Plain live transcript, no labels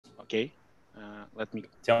Okay. Let me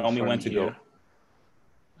tell me when to here, go.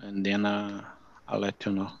 and then I'll let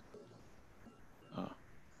you know.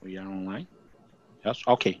 We are online. Yes.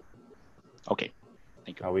 Okay. Okay.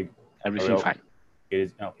 Thank you. Everything fine. It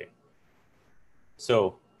is okay.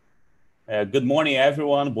 So, good morning,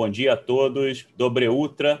 everyone. Bom dia a todos. Dobre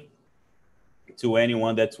utra to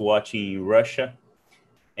anyone that's watching in Russia.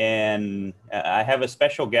 And I have a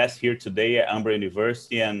special guest here today at Umbra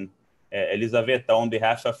University, and Elizaveta, on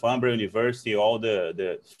behalf of Umbra University, all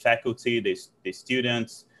the faculty, the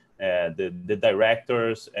students, the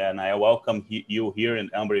directors, and I welcome you here in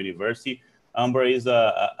Umbra University. Umbra is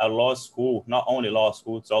a law school, not only law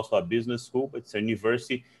school, it's also a business school, but it's a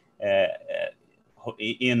university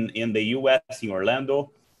in the US, in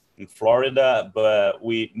Orlando, in Florida, but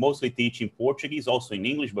we mostly teach in Portuguese, also in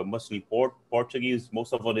English, but mostly in Portuguese.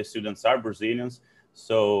 Most of the students are Brazilians.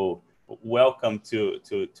 So welcome to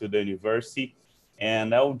the university.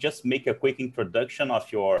 And I'll just make a quick introduction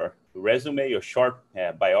of your resume, your short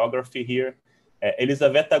biography here.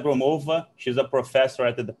 Elizaveta Gromova, she's a professor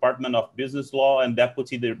at the Department of Business Law and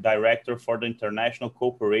Deputy Director for the International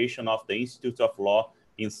Cooperation of the Institute of Law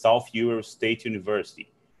in South Ural State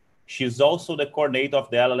University. She's also the coordinator of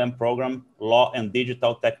the LLM program, Law and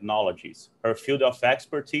Digital Technologies. Her field of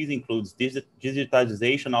expertise includes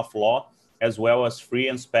digitization of law, as well as free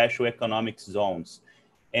and special economic zones.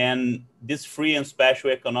 And these free and special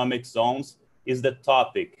economic zones is the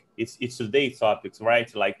topic. It's today's topics,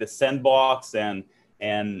 right? Like the Sandbox, and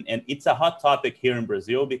it's a hot topic here in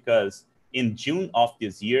Brazil because in June of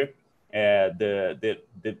this year, the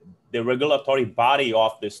regulatory body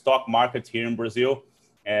of the stock market here in Brazil,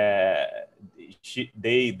 they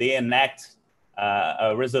enact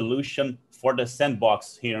a resolution for the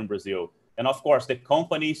Sandbox here in Brazil. And of course, the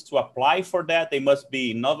companies, to apply for that, they must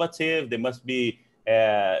be innovative, they must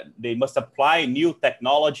apply new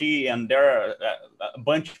technology, and there are a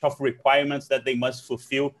bunch of requirements that they must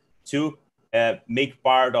fulfill to make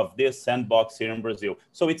part of this Sandbox here in Brazil.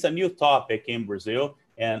 So it's a new topic in Brazil,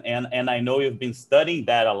 and I know you've been studying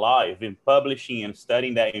that a lot, you've been publishing and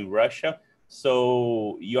studying that in Russia.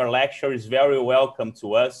 So your lecture is very welcome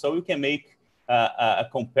to us, so we can make a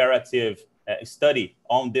comparative study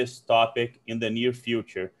on this topic in the near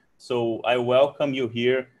future. So I welcome you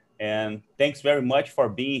here, and thanks very much for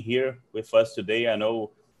being here with us today. I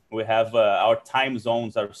know we have our time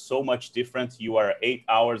zones are so much different. You are 8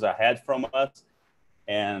 hours ahead from us,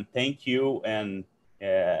 and thank you. And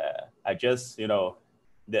I just,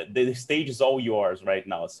 the stage is all yours right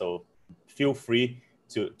now, so feel free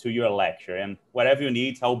to your lecture, and whatever you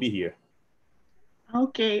need, I'll be here.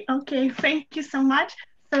 Okay, thank you so much.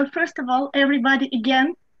 So first of all, everybody,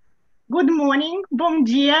 again, good morning, bom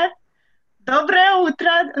dia, dobre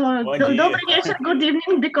utro, dobre вечер, good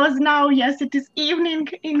evening, because now, yes, it is evening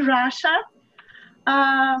in Russia.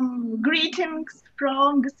 Greetings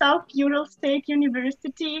from the South Ural State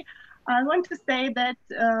University. I want to say that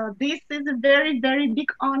this is a very, very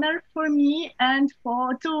big honor for me and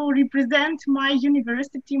to represent my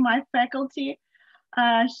university, my faculty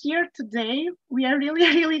here today. We are really,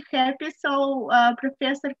 really happy. So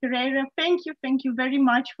Professor Pereira, thank you very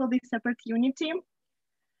much for this opportunity.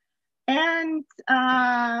 And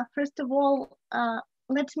first of all,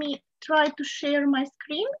 let me try to share my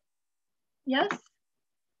screen. Yes,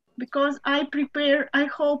 because I prepare, I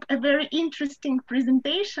hope, a very interesting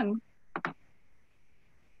presentation.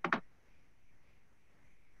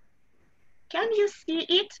 Can you see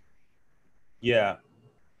it? Yeah,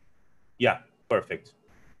 perfect.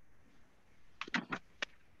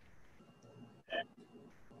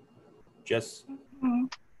 Just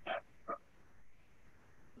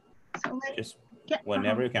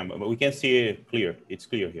whenever you can, but we can see it clear. It's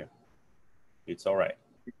clear here. It's all right.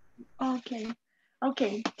 Okay.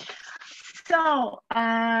 So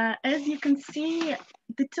as you can see,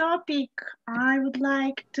 the topic I would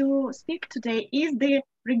like to speak today is the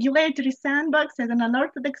regulatory sandbox as an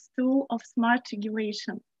unorthodox tool of smart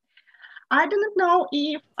regulation. I do not know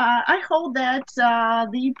if, I hope that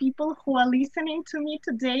the people who are listening to me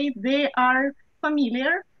today, they are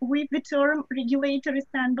familiar with the term regulatory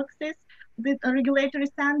sandboxes, the regulatory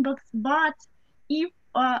sandbox, but if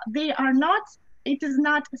they are not, it is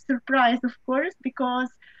not a surprise, of course, because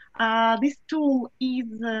this tool is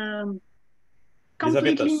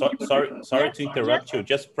completely Elizaveta, sorry to interrupt you.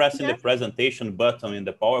 Just pressing the presentation button in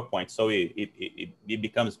the PowerPoint so it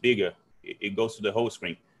becomes bigger. It goes to the whole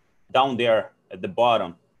screen. Down there at the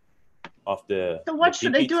bottom of the So what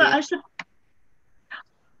should I do? I should.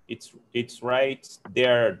 It's right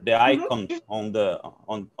there. The icon on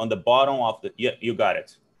the bottom of the. Yeah, you got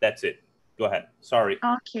it. That's it. Go ahead. Sorry.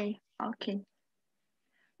 Okay.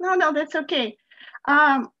 No, that's okay.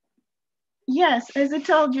 Yes, as I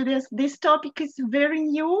told you, this topic is very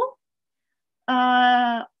new.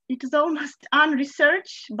 It is almost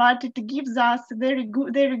unresearched, but it gives us very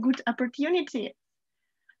good opportunity.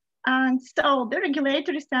 And so the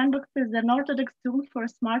regulatory sandbox is an orthodox tool for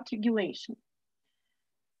smart regulation.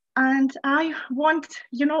 And I want,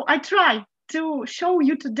 I try to show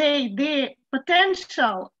you today the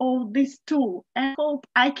potential of this tool, and hope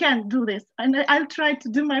I can do this. And I'll try to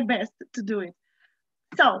do my best to do it.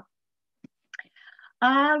 So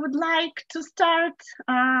I would like to start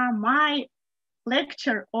my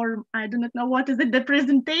lecture, or I do not know what is it, the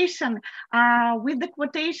presentation, with the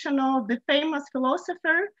quotation of the famous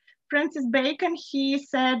philosopher Francis Bacon. He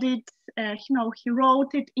said it, he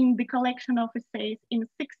wrote it in the collection of essays in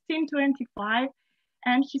 1625,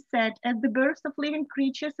 and he said, "As the births of living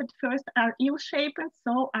creatures at first are ill-shapen,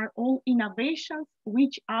 so are all innovations,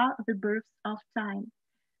 which are the births of time."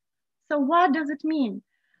 So what does it mean?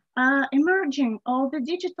 Emerging of the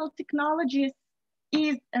digital technologies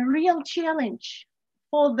is a real challenge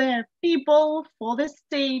for the people, for the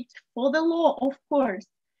state, for the law, of course.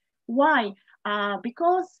 Why?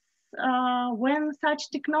 Because when such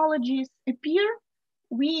technologies appear,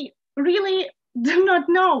 we really do not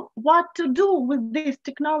know what to do with these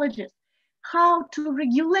technologies, how to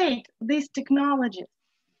regulate these technologies.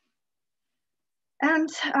 And,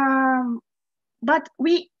 but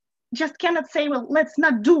we just cannot say, well, let's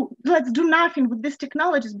do nothing with these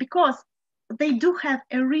technologies, because they do have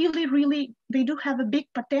they do have a big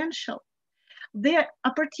potential. The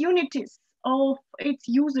opportunities of its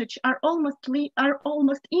usage are almost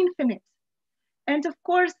infinite. And of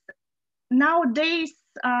course, nowadays,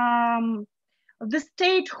 the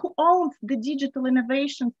state who owns the digital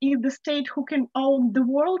innovation is the state who can own the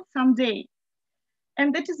world someday.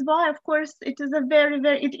 And that is why, of course, it is a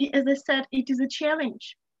as I said, it is a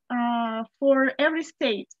challenge for every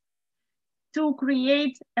state to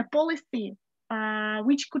create a policy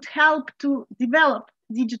which could help to develop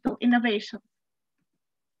digital innovation.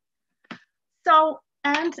 So,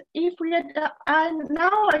 and if we had,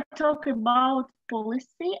 now I talk about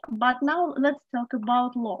policy, but now let's talk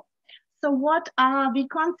about law. So what are the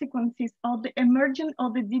consequences of the emergence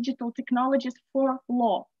of the digital technologies for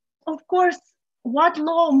law? Of course, what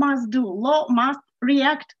law must do? Law must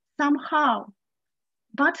react somehow,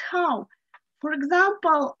 but how? For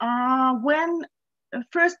example, when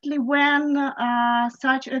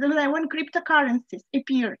cryptocurrencies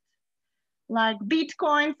appeared, like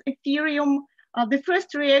Bitcoins, Ethereum, the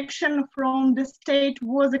first reaction from the state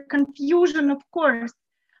was a confusion, of course,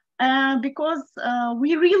 because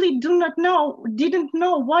we really didn't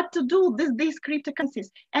know what to do with these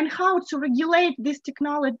cryptocurrencies and how to regulate these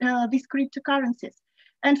cryptocurrencies.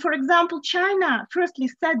 And for example, China firstly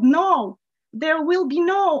said, no, there will be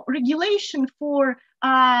no regulation for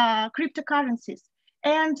cryptocurrencies,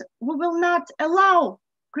 and we will not allow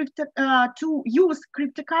to use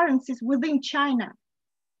cryptocurrencies within China.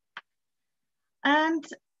 And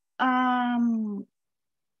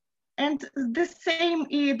the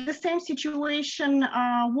same situation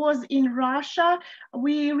was in Russia.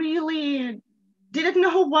 We really didn't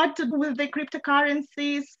know what to do with the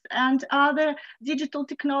cryptocurrencies and other digital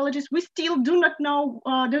technologies. We still do not know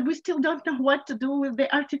don't know what to do with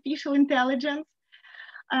the artificial intelligence.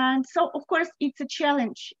 And so, of course, it's a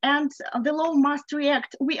challenge, and the law must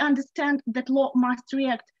react. We understand that law must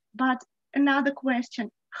react, but another question,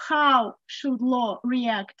 how should law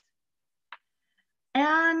react?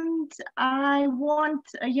 And I want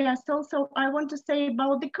to say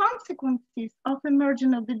about the consequences of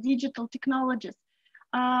emergence of the digital technologies.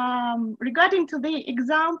 Regarding to the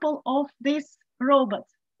example of this robot.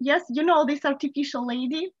 Yes, you know this artificial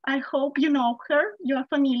lady. I hope you know her, you are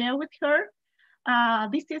familiar with her.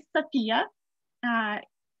 This is Sophia.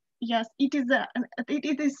 Yes, it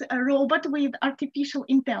is a robot with artificial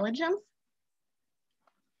intelligence.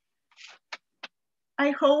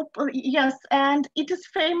 I hope, yes, and it is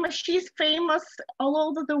famous. She's famous all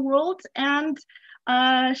over the world, and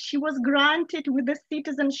she was granted with the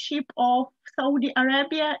citizenship of Saudi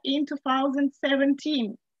Arabia in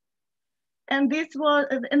 2017. And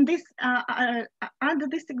under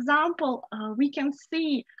this example, we can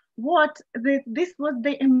see this was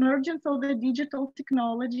the emergence of the digital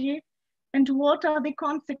technology and what are the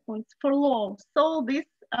consequences for law. So this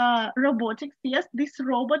robotics, yes, this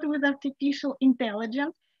robot with artificial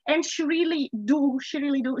intelligence, and she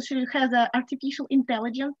has an artificial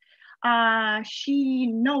intelligence. She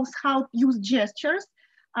knows how to use gestures.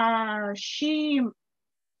 She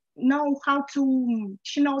knows how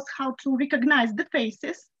to recognize the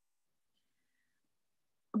faces.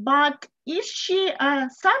 But is she a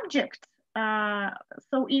subject?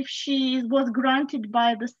 So if she was granted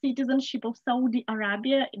by the citizenship of Saudi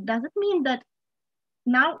Arabia, does it mean that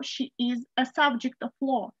now she is a subject of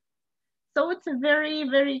law? So it's a very,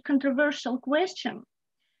 very controversial question.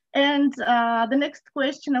 And the next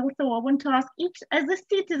question also I want to ask, if as a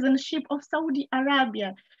citizenship of Saudi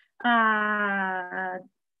Arabia,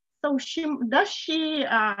 so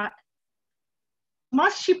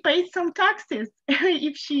must she pay some taxes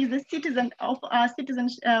if she is a citizen of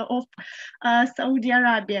Saudi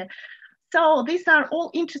Arabia? So these are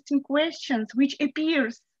all interesting questions which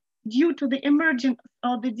appears due to the emergence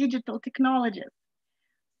of the digital technologies.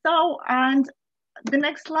 So, and the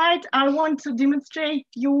next slide, I want to demonstrate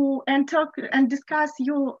you and talk and discuss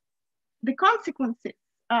you the consequences.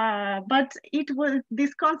 But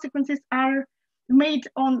these consequences are made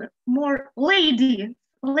on more ladies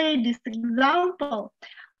example.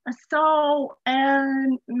 So,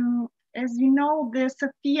 and as you know, the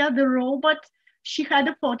Sophia the robot, she had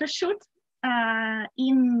a photo shoot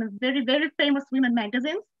in very, very famous women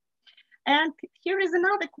magazines. And here is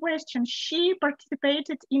another question. She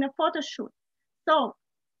participated in a photo shoot. So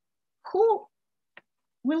who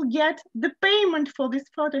will get the payment for this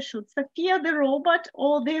photo shoot? Sophia the robot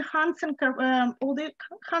or the Hansen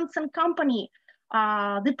company,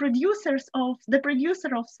 the producer of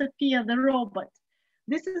Sophia the robot?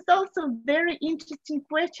 This is also a very interesting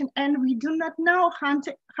question, and we do not know how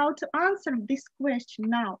to answer this question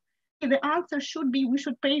now. The answer should be we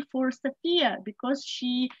should pay for Sophia because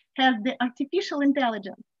she has the artificial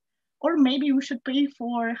intelligence. Or maybe we should pay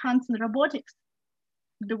for Hansen Robotics,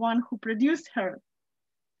 the one who produced her.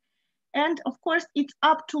 And of course, it's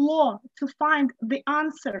up to law to find the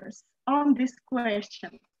answers on this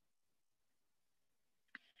question.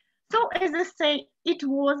 So as I say, it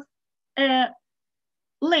was a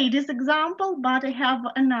lady's example, but I have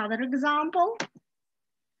another example.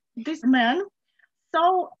 This man.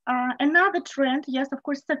 So another trend, yes, of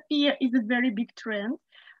course, Sophia is a very big trend,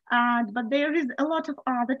 but there is a lot of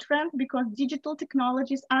other trends because digital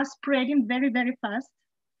technologies are spreading very, very fast.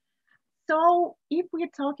 So if we're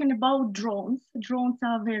talking about drones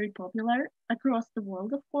are very popular across the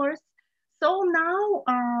world, of course. So now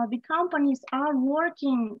the companies are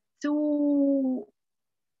working to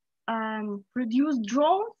produce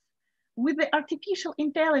drones with the artificial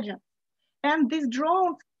intelligence. And these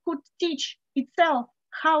drones could teach itself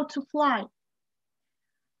how to fly.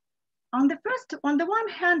 On the one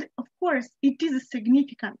hand, of course, it is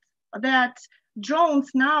significant that drones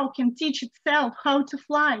now can teach itself how to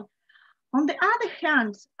fly. On the other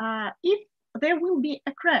hand, if there will be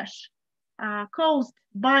a crash caused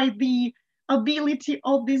by the ability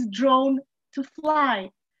of this drone to fly,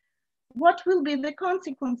 what will be the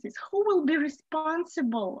consequences? Who will be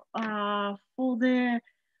responsible for the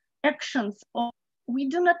actions? We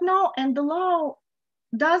do not know, and the law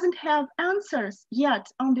doesn't have answers yet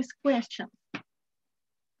on this question.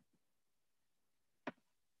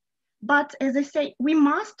 But as I say, we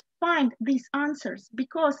must find these answers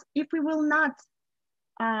because if we will not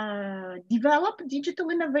develop digital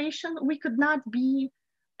innovation, we could not be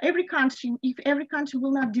if every country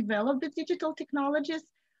will not develop the digital technologies,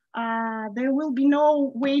 there will be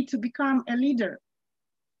no way to become a leader.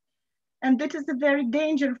 And that is very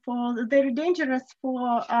dangerous for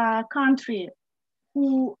a country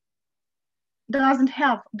who doesn't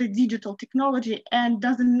have the digital technology and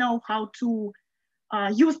doesn't know how to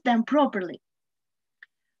use them properly.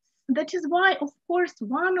 That is why, of course,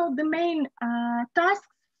 one of the main tasks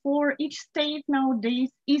for each state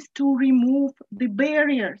nowadays is to remove the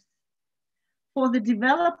barriers for the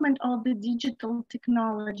development of the digital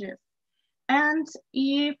technologies. And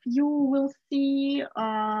if you will see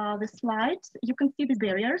the slides, you can see the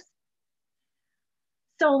barriers.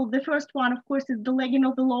 So the first one, of course, is the lagging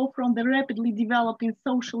of the law from the rapidly developing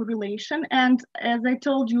social relation. And as I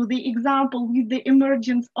told you, the example with the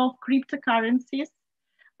emergence of cryptocurrencies,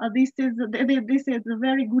 this is a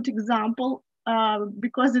very good example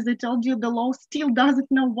because, as I told you, the law still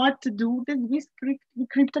doesn't know what to do with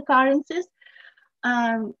cryptocurrencies.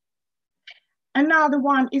 Another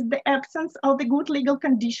one is the absence of the good legal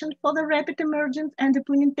conditions for the rapid emergence and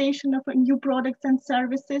implementation of new products and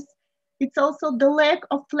services. It's also the lack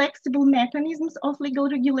of flexible mechanisms of legal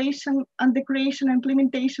regulation and the creation and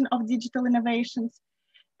implementation of digital innovations.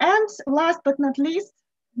 And last but not least,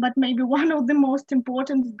 but maybe one of the most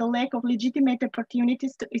important, is the lack of legitimate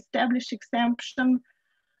opportunities to establish exemption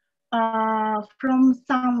from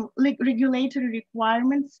some regulatory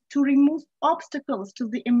requirements to remove obstacles to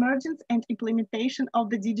the emergence and implementation of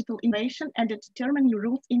the digital innovation and to determine new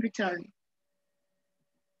rules in return.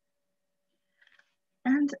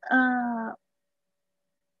 And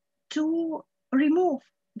to remove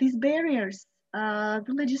these barriers, the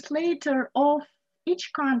legislator of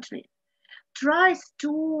each country tries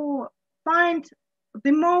to find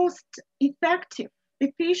the most effective,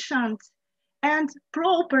 efficient, and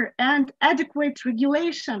proper and adequate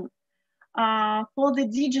regulation for the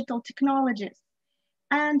digital technologies.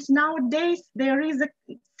 And nowadays, there is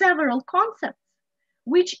several concepts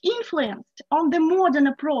which influenced on the modern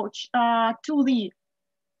approach to the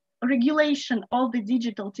regulation of the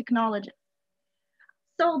digital technology.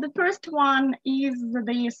 So the first one is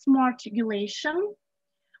the smart regulation.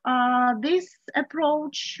 This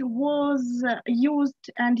approach was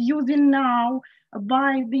used and using now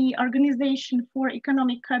by the Organization for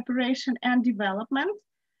Economic Cooperation and Development.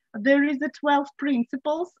 There is the 12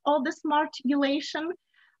 principles of the smart regulation.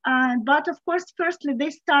 But of course, firstly, they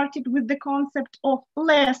started with the concept of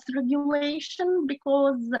less regulation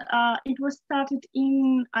because it was started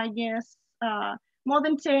in, I guess,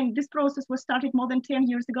 this process was started more than 10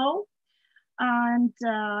 years ago. And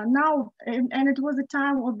now, and it was a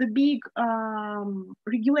time of the big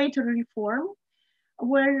regulatory reform,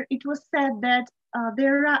 where it was said that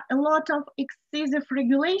there are a lot of excessive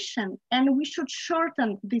regulation and we should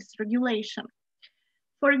shorten this regulation.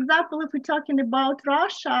 For example, if we're talking about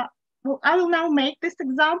Russia, well, I will now make this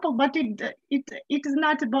example, but it is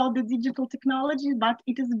not about the digital technology, but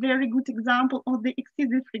it is a very good example of the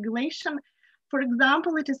excessive regulation. For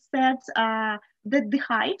example, it is said that the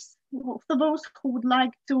hives, for those who would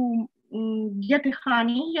like to get the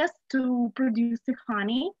honey, yes, to produce the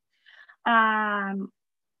honey,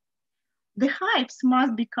 the hives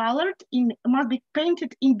must be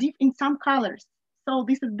painted in some colors. So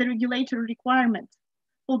this is the regulatory requirement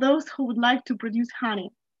for those who would like to produce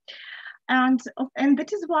honey. And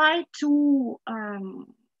that is why to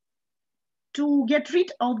get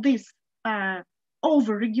rid of this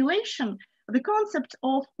over-regulation, the concept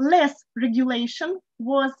of less regulation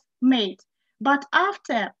was made. But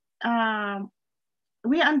after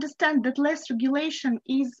we understand that less regulation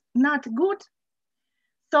is not good,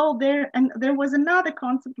 so there was another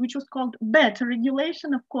concept which was called better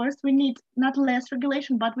regulation. Of course, we need not less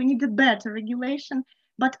regulation, but we need a better regulation.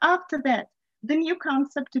 But after that, the new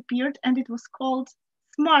concept appeared and it was called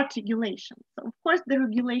smart regulation. So of course, the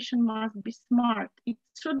regulation must be smart. It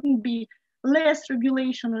shouldn't be less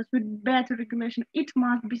regulation or with better regulation. It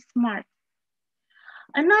must be smart.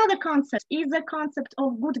 Another concept is the concept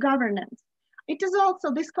of good governance. It is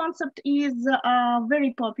also, this concept is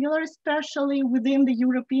very popular, especially within the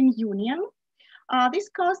European Union. This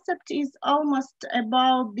concept is almost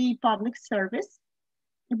about the public service,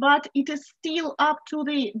 but it is still up to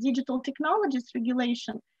the digital technologies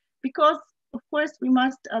regulation, because of course we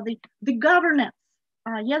must, the governance,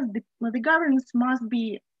 yes, the governance must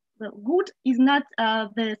be, good is not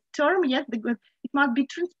the term yet, it must be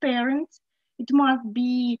transparent, it must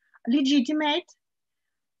be legitimate.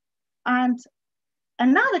 And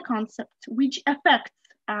another concept which affects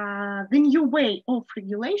the new way of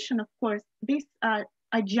regulation, of course, this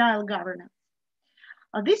agile governance.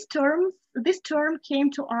 This term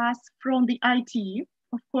came to us from the IT,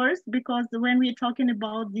 of course, because when we're talking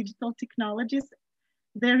about digital technologies,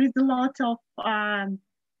 there is a lot of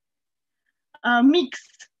mix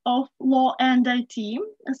of law and IT.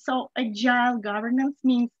 So agile governance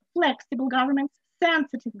means flexible governance,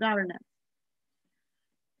 sensitive governance.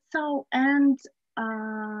 So, and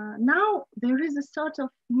now there is a sort of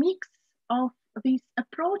mix of these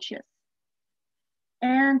approaches.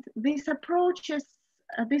 And these approaches,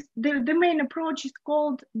 the main approach is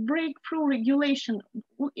called breakthrough regulation.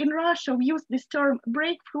 In Russia, we use this term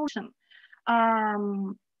breakthrough.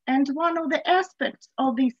 And one of the aspects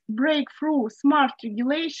of this breakthrough smart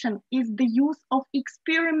regulation is the use of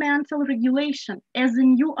experimental regulation as a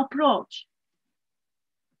new approach.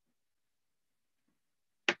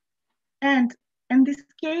 And in this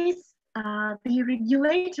case, the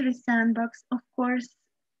regulatory sandbox, of course,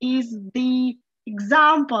 is the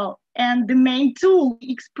example and the main tool,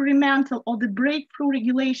 experimental or the breakthrough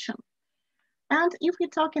regulation. And if we're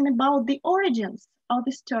talking about the origins of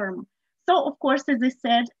this term, so of course, as I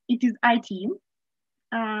said, it is IT.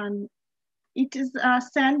 It is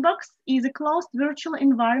Sandbox is a closed virtual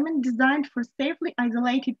environment designed for safely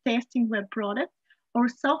isolated testing web products or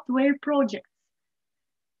software projects.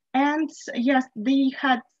 And yes, we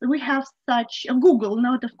have such Google,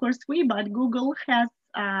 not of course we, but Google has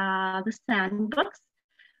the Sandbox,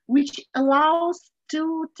 which allows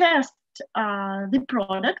to test the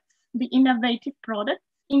products, the innovative products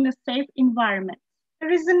in a safe environment.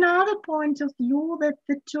 There is another point of view that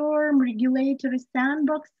the term regulatory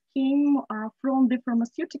sandbox came from the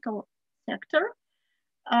pharmaceutical sector,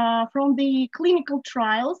 from the clinical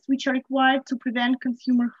trials which are required to prevent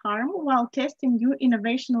consumer harm while testing new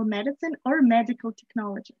innovational medicine or medical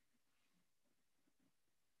technology.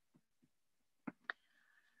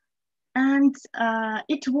 And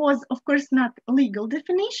it was, of course, not legal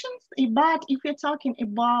definitions, but if we're talking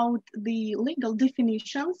about the legal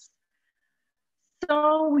definitions,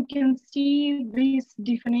 so we can see these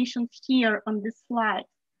definitions here on this slide.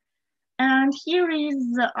 And here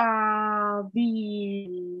is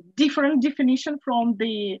the different definition from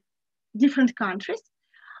the different countries.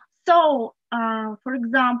 So, for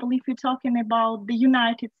example, if you're talking about the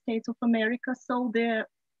United States of America, so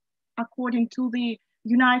according to the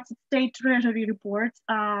United States Treasury report,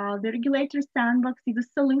 the regulatory sandbox is a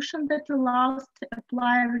solution that allows to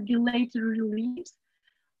apply regulatory reliefs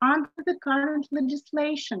under the current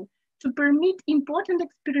legislation to permit important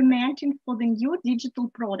experimenting for the new digital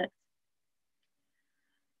products.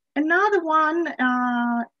 Another one,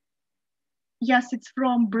 yes, it's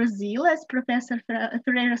from Brazil, as Professor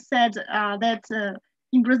Ferreira said, that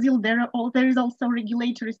in Brazil there is also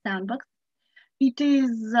regulatory sandbox. It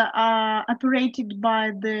is operated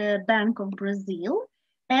by the Bank of Brazil,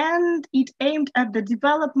 and it aimed at the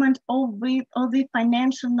development of the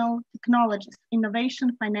financial technologies,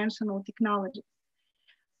 innovation financial technologies.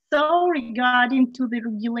 So regarding to the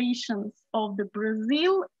regulations of the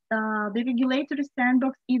Brazil, the regulatory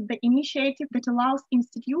sandbox is the initiative that allows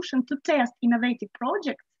institutions to test innovative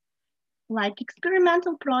projects like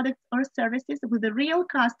experimental products or services with the real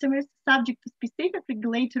customers subject to specific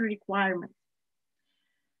regulatory requirements.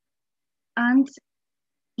 And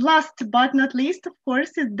last but not least, of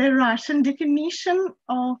course, is the Russian definition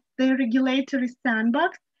of the regulatory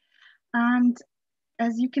sandbox. And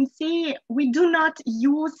as you can see, we do not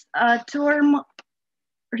use a term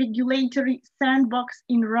regulatory sandbox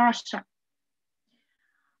in Russia,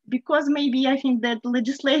 because maybe I think that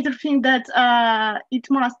legislators think that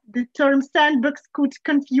the term sandbox could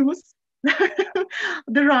confuse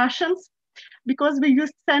the Russians, because we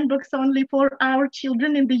use sandbox only for our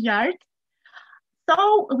children in the yard.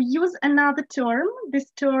 So we use another term.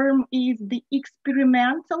 This term is the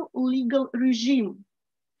experimental legal regime.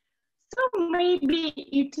 So maybe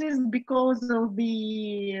it is because of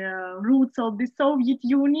the roots of the Soviet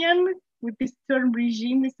Union with this term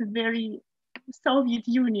regime is a very Soviet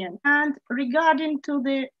Union. And regarding to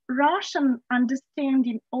the Russian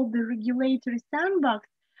understanding of the regulatory sandbox,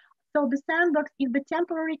 so the sandbox is the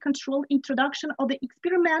temporary controlled introduction of the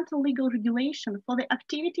experimental legal regulation for the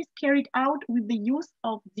activities carried out with the use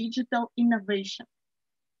of digital innovation.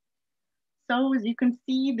 So as you can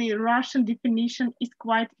see, the Russian definition is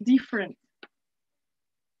quite different.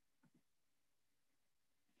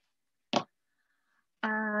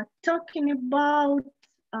 Talking about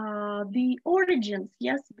the origins,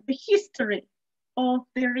 yes, the history of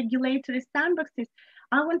the regulatory sandboxes,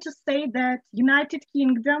 I want to say that United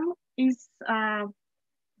Kingdom is the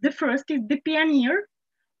pioneer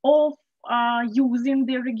of using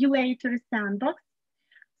the regulatory sandbox.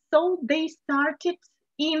 So they started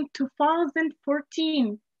in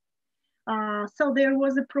 2014. So there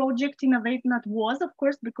was a project, Innovate, not was, of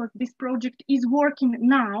course, because this project is working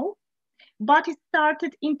now, but it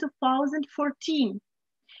started in 2014.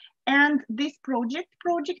 And this project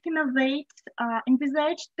Innovate,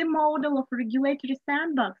 envisaged the model of regulatory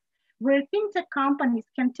sandbox, where fintech companies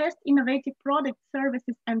can test innovative products,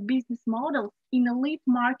 services, and business models in a live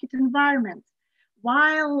market environment,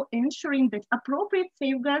 while ensuring that appropriate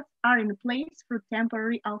safeguards are in place for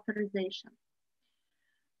temporary authorization.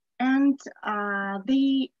 And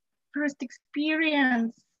the first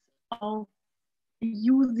experience of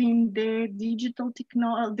using the digital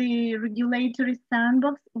technology, the regulatory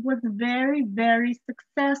sandbox was very, very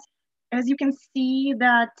successful. As you can see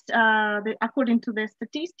that according to the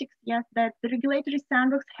statistics, yes, that the regulatory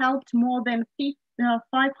sandbox helped more than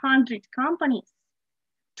 500 companies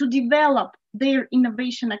to develop their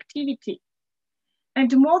innovation activity,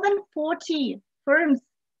 and more than 40 firms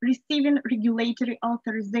receiving regulatory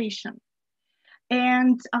authorization.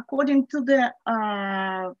 And according to the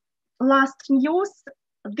last news,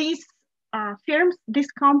 these firms,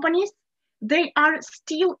 these companies, they are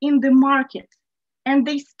still in the market, and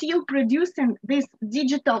they still producing these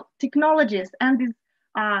digital technologies and these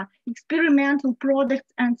experimental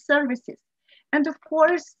products and services. And of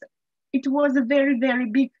course, it was a very, very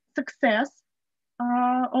big success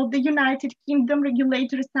of the United Kingdom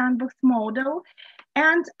regulatory sandbox model.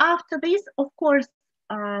 And after this, of course,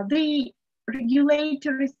 the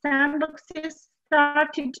regulatory sandboxes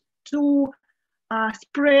started to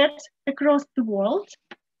spread across the world.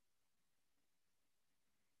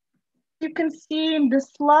 You can see in the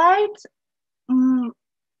slide,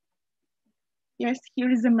 Yes, here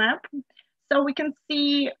is a map. So we can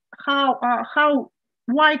see how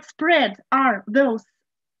widespread are those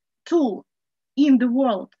tools in the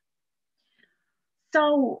world.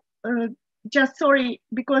 So just sorry,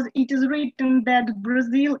 because it is written that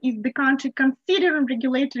Brazil is the country considering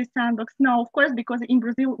regulatory sandbox. No, of course, because in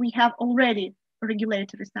Brazil we have already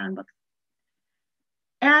regulatory sandbox.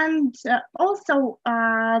 And also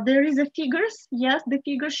there is a figures. Yes, the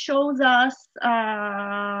figure shows us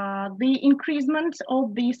the increasement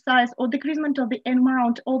of the size or decreasement of the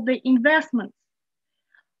amount of the investments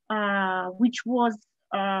which was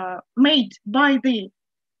made by the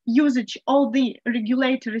usage of the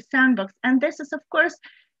regulatory sandbox. And this is, of course,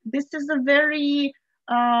 this is a very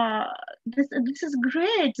this is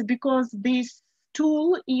great, because this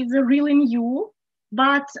tool is really new.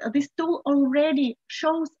 But this tool already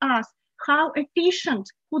shows us how efficient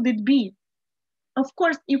could it be, of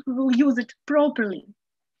course, if we will use it properly.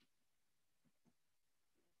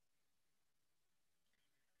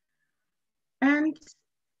 And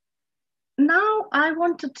now I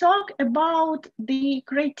want to talk about the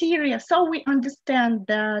criteria. So we understand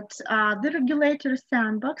that the regulatory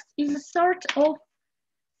sandbox is a sort of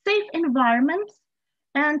safe environment.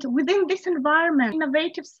 And within this environment,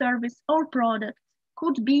 innovative service or product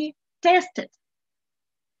could be tested.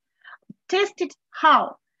 Tested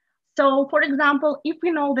how? So, for example, if we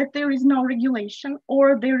know that there is no regulation,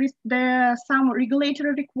 or there is some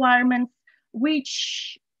regulatory requirements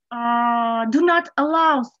which do not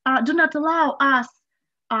allow us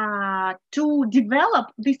to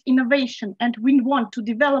develop this innovation, and we want to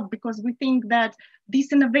develop because we think that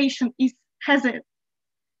this innovation has a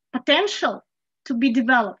potential to be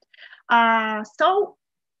developed. So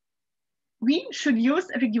we should use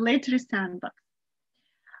a regulatory sandbox.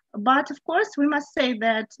 But of course, we must say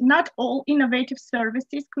that not all innovative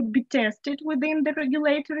services could be tested within the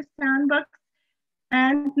regulatory sandbox,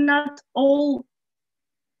 and not all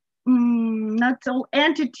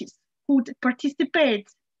entities could participate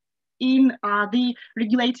in the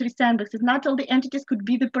regulatory sandboxes. Not all the entities could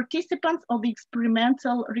be the participants of the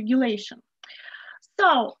experimental regulation.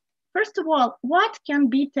 So, first of all, what can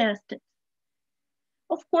be tested?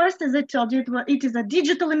 Of course, as I told you, it is a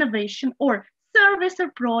digital innovation or service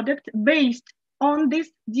or product based on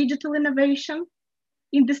this digital innovation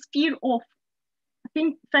in the sphere of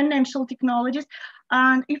financial technologies.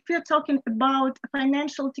 And if we're talking about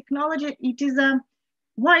financial technology, it is a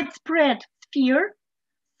widespread sphere.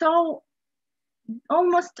 So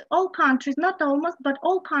almost all countries, not almost, but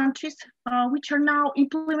all countries which are now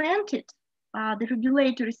implemented the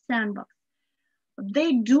regulatory sandbox,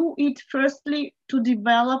 they do it firstly to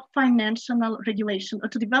develop financial regulation or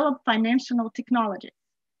to develop financial technology.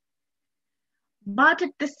 But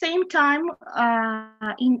at the same time,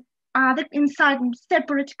 inside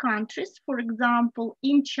separate countries, for example,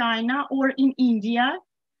 in China or in India,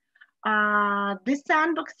 the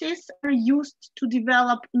sandboxes are used to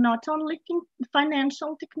develop not only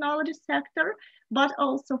financial technology sector, but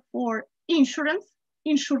also for insurance,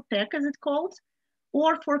 insurtech as it's called,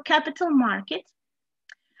 or for capital market.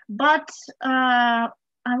 But I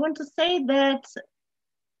want to say that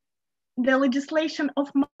the legislation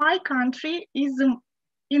of my country is,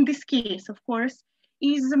 in this case, of course,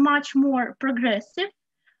 is much more progressive,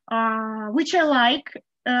 which I like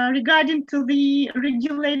regarding to the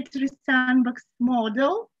regulatory sandbox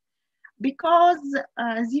model, because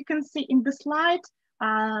as you can see in the slide,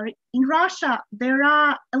 in Russia, there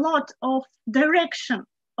are a lot of direction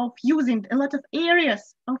of using, a lot of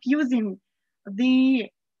areas of using the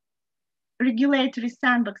regulatory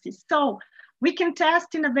sandboxes. So we can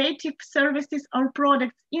test innovative services or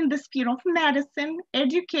products in the sphere of medicine,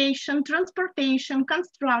 education, transportation,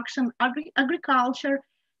 construction, agriculture,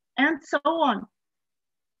 and so on.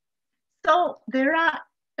 So there are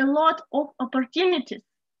a lot of opportunities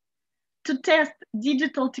to test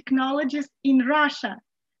digital technologies in Russia.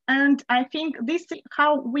 And I think this is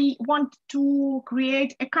how we want to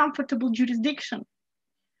create a comfortable jurisdiction.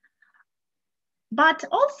 But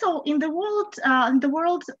also in the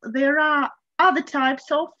world, there are other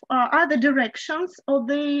types of other directions of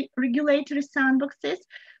the regulatory sandboxes.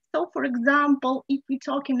 So, for example, if we're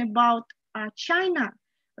talking about China,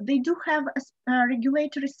 they do have a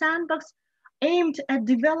regulatory sandbox aimed at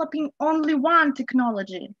developing only one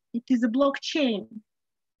technology. It is a blockchain.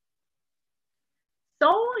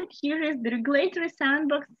 So here is the regulatory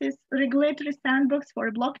sandbox for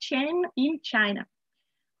a blockchain in China.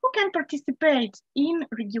 Who can participate in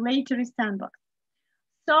regulatory sandbox?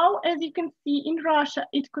 So as you can see in Russia,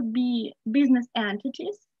 it could be business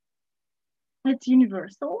entities. It's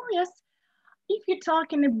universal, yes. If you're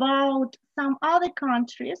talking about some other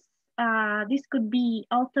countries, this could be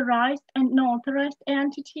authorized and non-authorized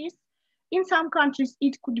entities. In some countries,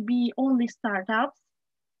 it could be only startups.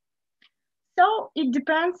 So it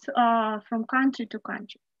depends from country to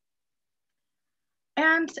country.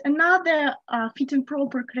 And another fit and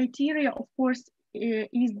proper criteria, of course,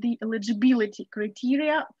 is the eligibility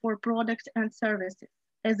criteria for products and services.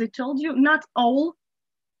 As I told you, not all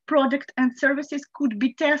products and services could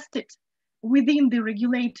be tested within the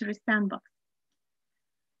regulatory sandbox.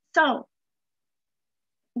 So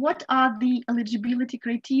what are the eligibility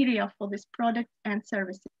criteria for this product and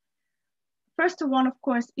services? First one, of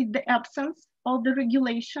course, is the absence of the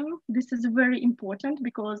regulation. This is very important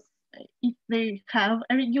because if they have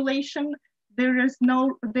a regulation, there are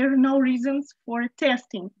no reasons for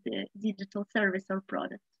testing the digital service or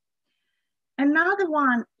product. Another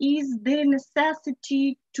one is the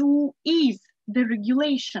necessity to ease the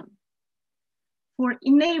regulation for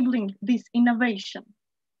enabling this innovation.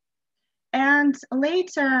 And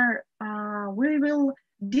later, we will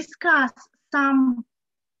discuss some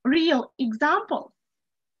real examples,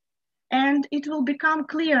 and it will become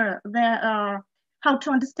clear that, how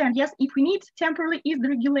to understand, yes, if we need temporarily ease the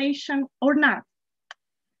regulation or not.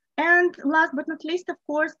 And last but not least, of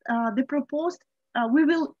course, the proposed, we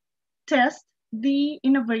will test the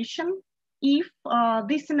innovation if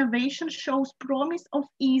this innovation shows promise of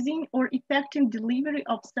easing or effective delivery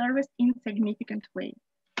of service in significant way.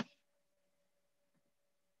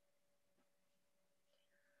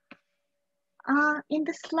 In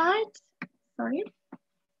the slide,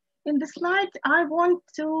 I want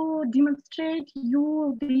to demonstrate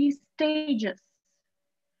you these stages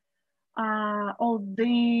of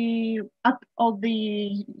the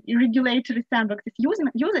regulatory sandbox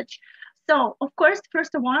usage. So, of course,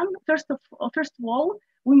 first of all,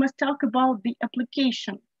 we must talk about the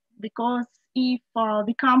application, because if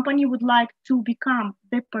the company would like to become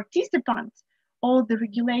the participant of the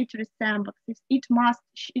regulatory sandboxes,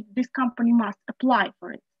 this company must apply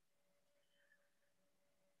for it.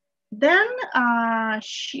 Then,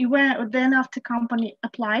 then after company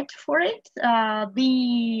applied for it,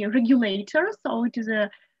 the regulator, so it is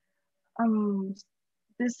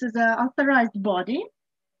this is an authorized body.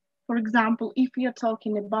 For example, if we are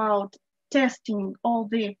talking about testing all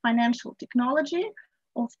the financial technology,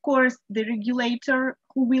 of course, the regulator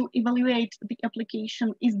who will evaluate the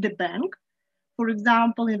application is the bank. For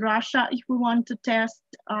example, in Russia, if we want to test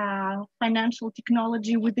financial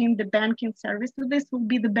technology within the banking service, this will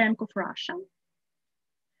be the Bank of Russia.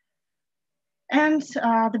 And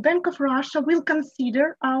the Bank of Russia will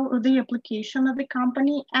consider the application of the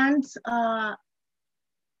company, and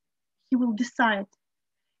he will decide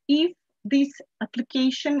if this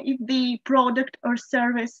application, if the product or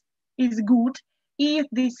service is good, if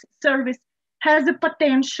this service has a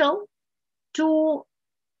potential to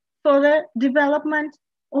further development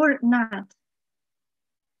or not.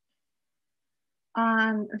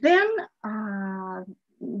 And then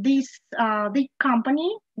the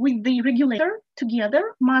company with the regulator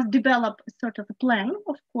together must develop a sort of a plan,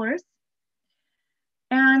 of course.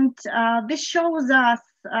 And this shows us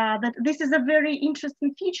that this is a very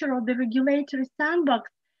interesting feature of the regulatory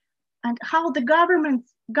sandbox, and how the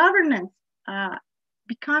governance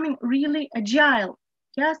becoming really agile,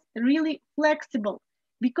 yes, really flexible,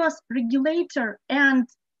 because regulator and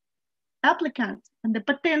applicant and the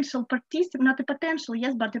potential participant, not the potential,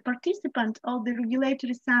 yes, but the participant of the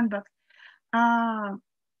regulatory sandbox,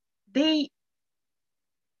 they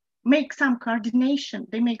make some coordination,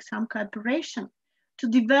 they make some cooperation to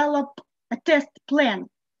develop a test plan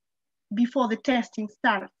before the testing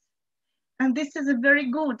starts. And this is a very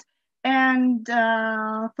good. And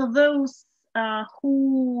for those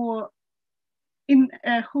who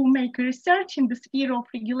make research in the sphere of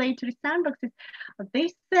regulatory sandboxes, they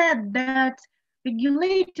said that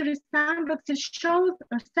regulatory sandboxes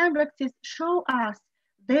show us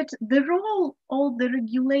that the role of the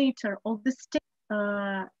regulator of the state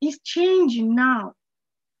is changing now.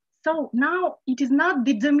 So now it is not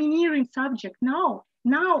the domineering subject. No,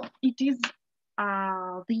 now it is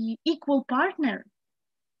the equal partner.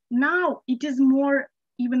 Now it is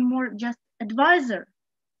even more just advisor.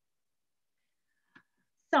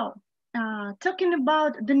 So talking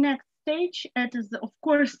about the next stage, it is of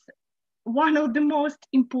course one of the most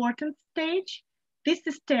important stage. This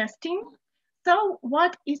is testing. So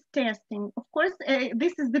what is testing? Of course,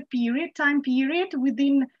 this is the time period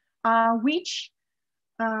within which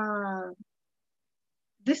the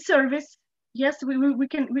service, yes,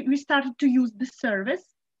 we started to use the service.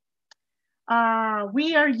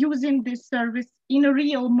 We are using this service in a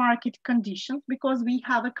real market conditions because we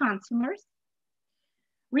have a consumers,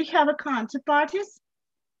 we have a counterparties,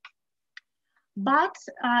 But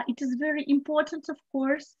it is very important, of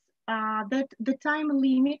course, that the time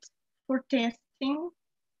limit for testing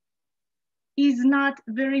is not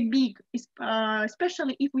very big,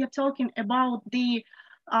 especially if we are talking about the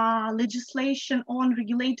legislation on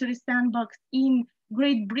regulatory sandbox in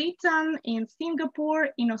Great Britain, in Singapore,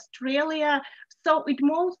 in Australia. So it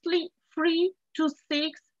mostly 3 to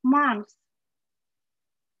 6 months.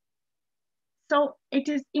 So it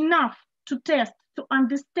is enough to test, to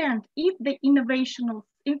understand if the innovation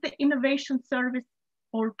service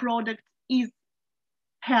or product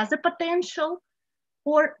has a potential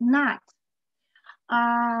or not.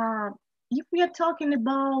 If we are talking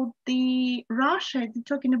about Russia,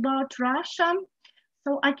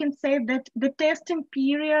 so I can say that the testing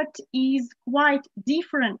period is quite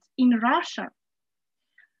different in Russia.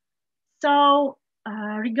 So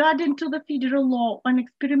regarding to the federal law on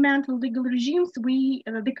experimental legal regimes,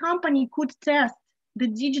 the company could test the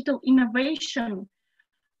digital innovation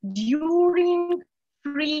during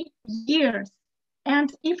 3 years. And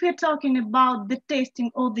if we're talking about the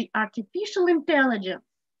testing of the artificial intelligence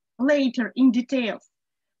later in details,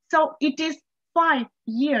 so it is 5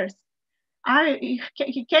 years.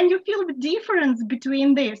 Can you feel the difference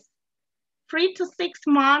between this? 3 to 6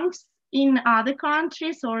 months in other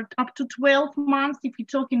countries, or up to 12 months if you're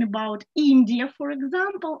talking about India, for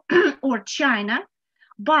example, or China.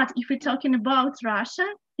 But if we're talking about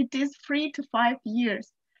Russia, it is 3 to 5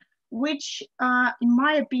 years, which in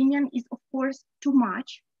my opinion is of course too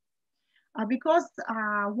much, because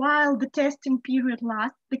while the testing period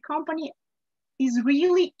lasts, the company is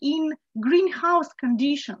really in greenhouse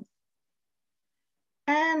conditions.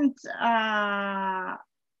 And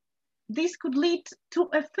this could lead to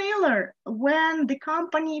a failure when the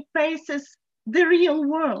company faces the real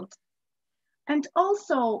world. And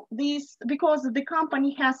also this, because the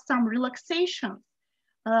company has some relaxation,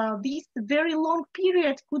 this very long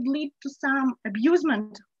period could lead to some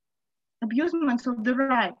abusement of the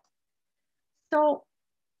right. So,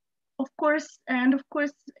 of course,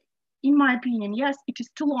 in my opinion, yes, it is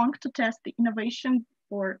too long to test the innovation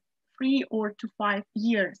for 3 or to 5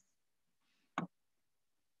 years.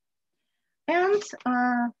 And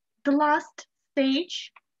the last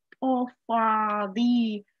stage of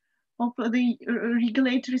the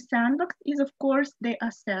regulatory sandbox is, of course, the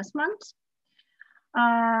assessment.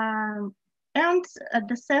 And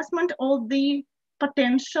the assessment of the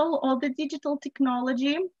potential of the digital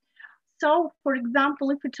technology. So, for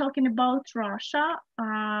example, if we're talking about Russia,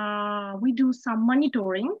 we do some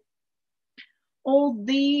monitoring of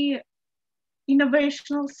the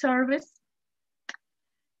innovational service.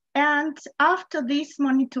 And after this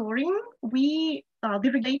monitoring, the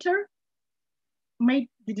regulator made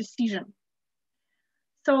the decision.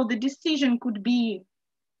 So the decision could be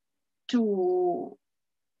to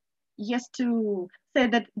say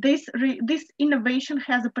that this innovation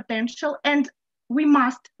has a potential and we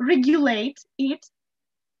must regulate it.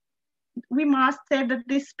 We must say that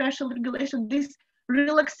this special regulation, this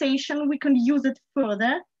relaxation, we can use it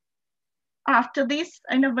further after this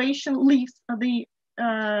innovation leaves the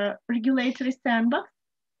regulatory sandbox.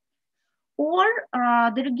 Or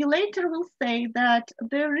the regulator will say that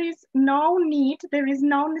there is no need, there is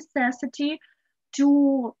no necessity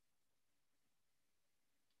to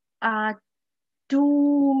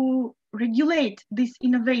regulate this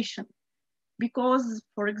innovation, because,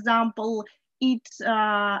 for example, if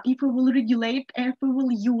we will regulate, if we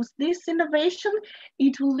will use this innovation,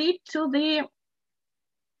 it will lead to the,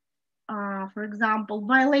 for example,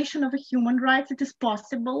 violation of human rights. It is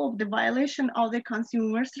possible of the violation of the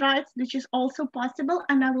consumers' rights, which is also possible,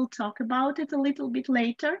 and I will talk about it a little bit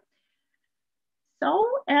later. So,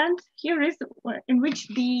 and here is in which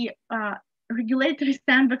the regulatory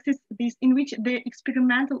sandbox is this, in which the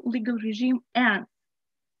experimental legal regime ends.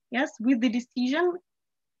 Yes, with the decision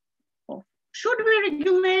of should we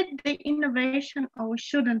regulate the innovation or we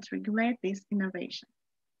shouldn't regulate this innovation.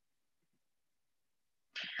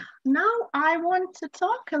 Now I want to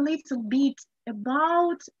talk a little bit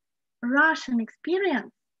about Russian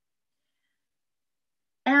experience.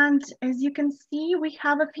 And as you can see, we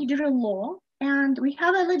have a federal law and we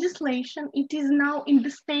have a legislation. It is now in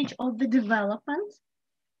the stage of the development.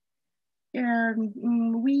 The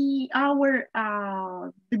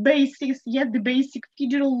basic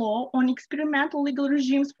federal law on experimental legal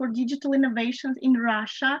regimes for digital innovations in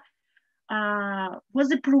Russia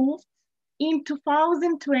was approved in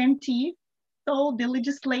 2020. So the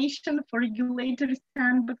legislation for regulatory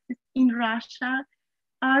sandboxes in Russia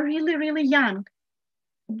are really, really young.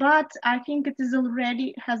 But I think it is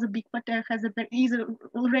already is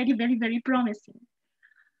already very, very promising.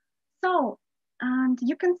 So And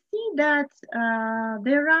you can see that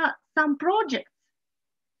there are some projects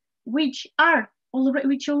which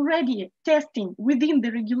already testing within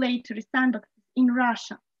the regulatory sandbox in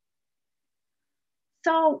Russia.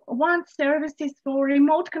 So one service is for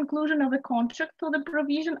remote conclusion of a contract for the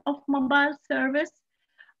provision of mobile service.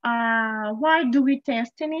 Why do we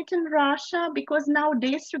test it in Russia? Because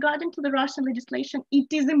nowadays, regarding to the Russian legislation,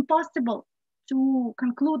 it is impossible to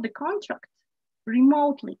conclude the contract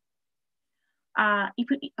remotely.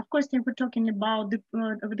 Of course, we're talking about the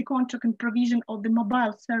contract and provision of the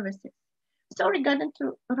mobile services. So regarding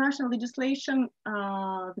to Russian legislation,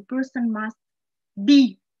 the person must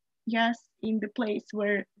be, yes, in the place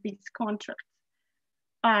where these contracts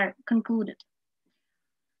are concluded.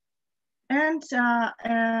 And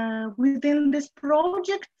within this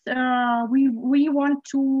project, we want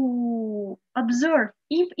to observe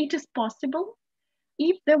if it is possible,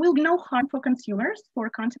 if there will be no harm for consumers, for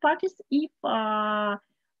counterparties, if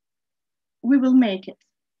we will make it.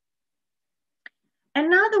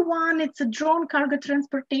 Another one, it's a drone cargo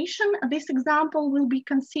transportation. This example will be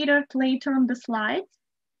considered later on the slide.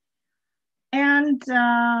 And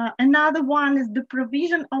another one is the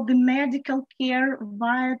provision of the medical care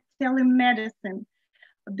via telemedicine.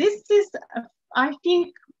 This is, I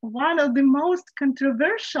think, one of the most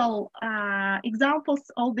controversial examples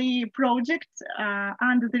of the project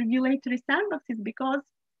under the regulatory sandboxes, because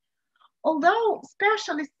although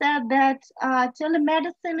specialists said that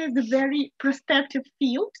telemedicine is a very prospective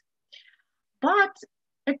field, but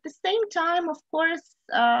at the same time, of course,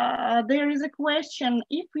 there is a question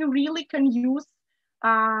if we really can use,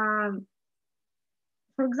 for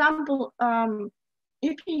example,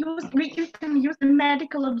 if we can use the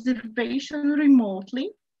medical observation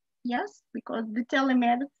remotely, yes, because the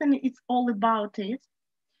telemedicine is all about it.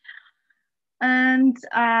 And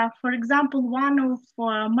for example, one of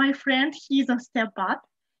my friend, he's a step up.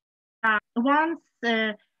 Once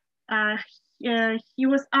he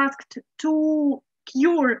was asked to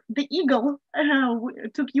cure the eagle,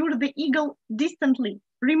 distantly,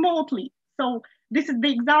 remotely. So this is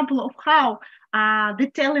the example of how the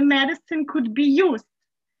telemedicine could be used.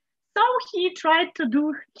 So he tried to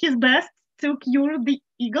do his best to cure the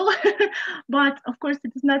eagle, but of course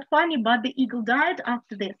it is not funny, but the eagle died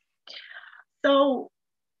after this. So,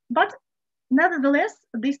 but nevertheless,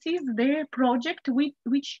 this is the project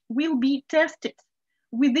which will be tested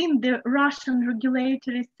within the Russian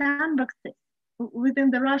regulatory sandboxes, within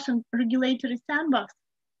the Russian regulatory sandbox.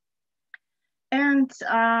 And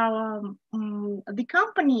the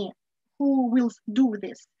company who will do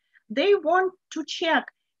this, they want to check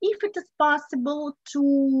if it is possible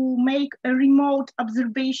to make a remote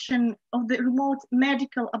observation of the remote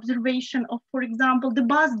medical observation of, for example, the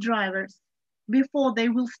bus drivers before they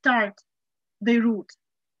will start the route.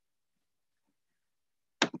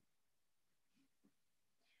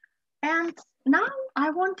 And now I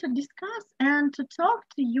want to discuss and to talk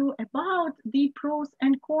to you about the pros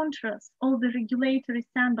and cons of the regulatory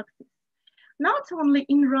sandboxes, not only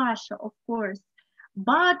in Russia, of course,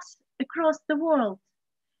 but across the world.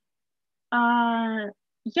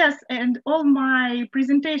 Yes, and all my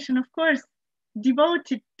presentation, of course,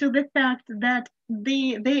 devoted to the fact that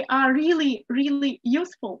they are really, really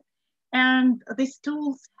useful. And these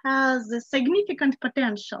tools has a significant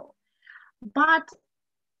potential. But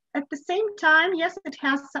at the same time, yes, it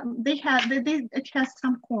has some, it has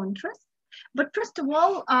some contrast. But first of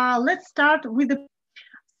all, let's start with the,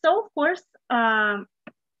 so of course, the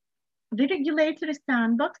regulatory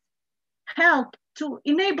sandbox help to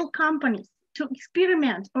enable companies to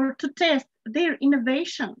experiment or to test their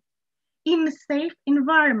innovation in a safe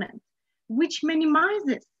environment, which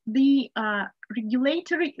minimizes the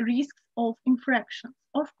regulatory risks of infractions,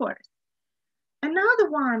 of course. Another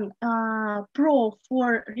one pro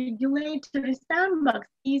for regulatory sandbox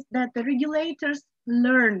is that the regulators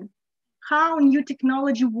learn how new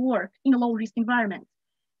technology works in a low-risk environment.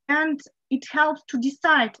 And it helps to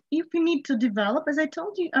decide if we need to develop, as I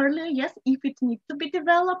told you earlier, yes, if it needs to be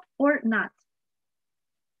developed or not.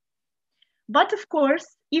 But of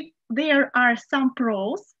course, if there are some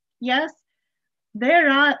pros, yes, there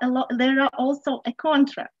are also a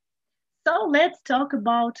contra. So let's talk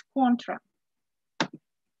about contra.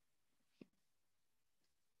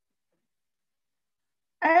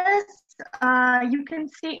 As you can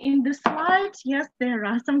see in the slide, yes, there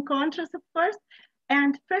are some contras, of course.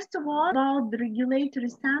 And first of all, about the regulatory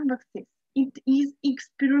sandboxes, it is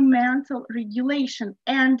experimental regulation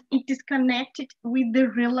and it is connected with the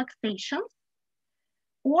relaxations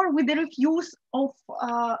or with the refuse of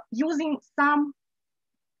using some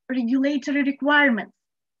regulatory requirements.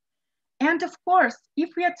 And of course,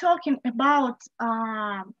 if we are talking about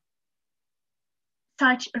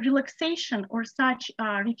such relaxation or such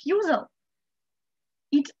refusal,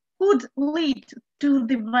 it could lead to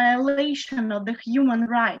the violation of the human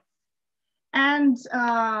rights. And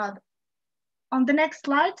on the next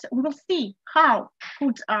slide, we will see how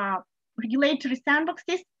could regulatory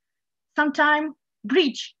sandboxes sometimes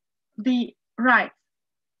breach the rights.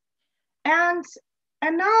 And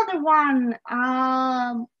another one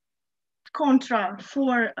contra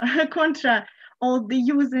of the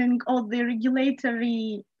using of the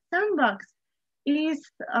regulatory sandbox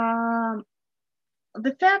is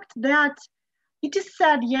the fact that it is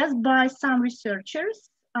said, yes, by some researchers,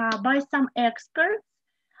 by some experts,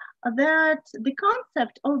 that the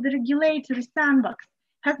concept of the regulatory sandbox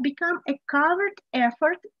has become a covert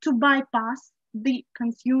effort to bypass the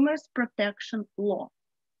consumers' protection law.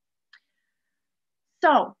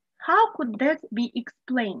 So how could that be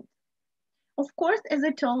explained? Of course, as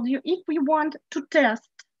I told you, if we want to test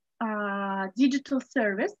digital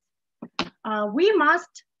service, we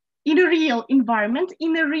must, in a real environment,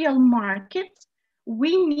 in a real market,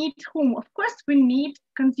 we need whom? Of course, we need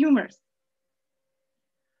consumers.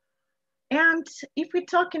 And if we're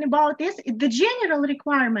talking about this, the general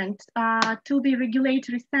requirement to the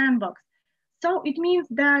regulatory sandbox, so it means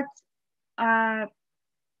that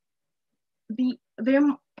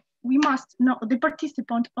we must know, the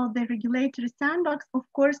participant of the regulatory sandbox, of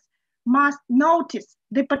course, must notice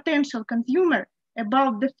the potential consumer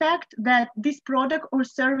about the fact that this product or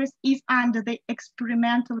service is under the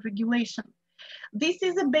experimental regulation. This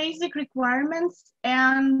is a basic requirements,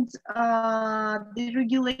 and the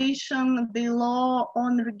regulation, the law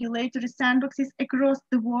on regulatory sandboxes across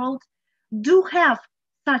the world do have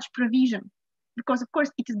such provision, because of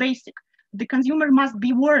course it is basic. The consumer must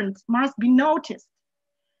be warned, must be noticed.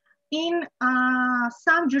 In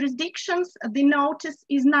some jurisdictions, the notice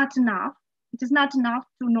is not enough. It is not enough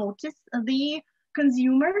to notice the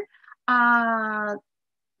consumer.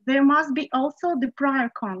 There must be also the prior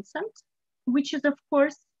consent, which is, of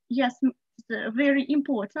course, yes, very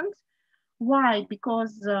important. Why?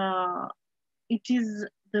 Because it is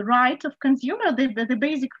the right of consumer, the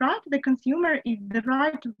basic right of the consumer is the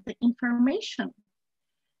right of the information.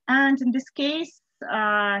 And in this case,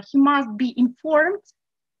 he must be informed,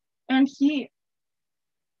 and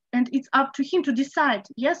it's up to him to decide,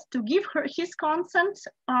 yes, to give his consent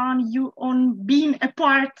on being a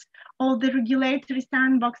part of the regulatory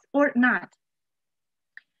sandbox or not.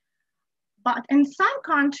 But in some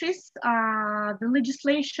countries, the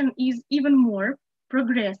legislation is even more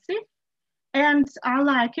progressive. And I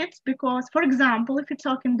like it because, for example, if you're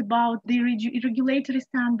talking about the regulatory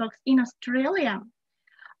sandbox in Australia,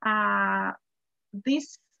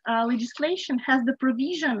 this legislation has the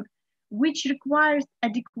provision which requires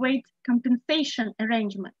adequate compensation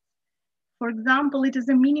arrangements. For example, it is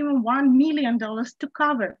a minimum $1 million to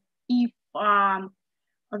cover if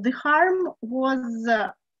the harm was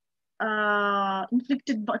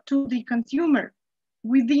inflicted to the consumer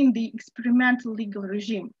within the experimental legal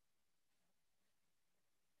regime.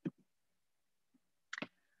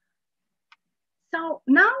 So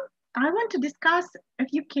now I want to discuss a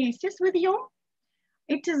few cases with you.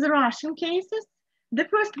 It is Russian cases. The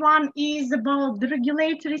first one is about the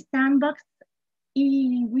regulatory sandbox,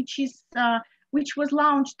 which was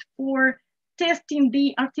launched for testing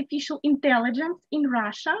the artificial intelligence in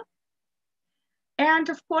Russia. And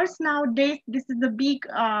of course, nowadays, this is a big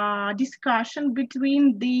discussion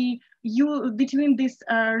between this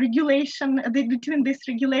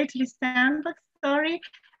regulatory sandbox,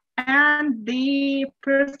 and the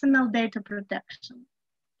personal data protection.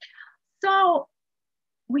 So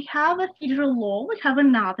we have a federal law, we have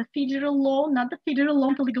another federal law, not the federal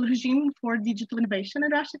law legal regime for digital innovation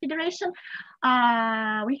in Russia Federation.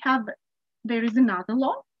 There is another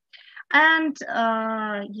law. And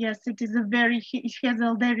yes, it has a very,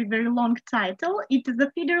 very long title. It is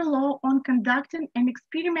a federal law on conducting an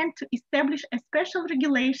experiment to establish a special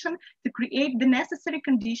regulation to create the necessary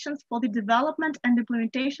conditions for the development and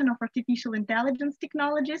implementation of artificial intelligence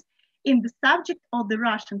technologies in the subject of the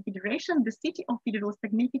Russian Federation, the city of federal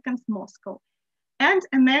significance, Moscow, and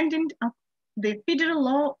amending the federal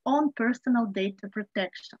law on personal data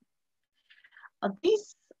protection.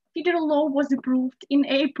 This federal law was approved in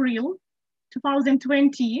April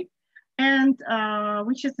 2020, and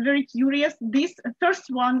which is very curious. This first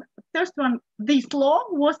one, this law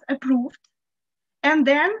was approved, and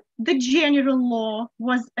then the general law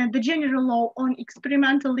on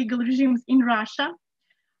experimental legal regimes in Russia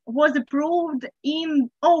was approved in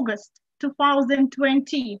August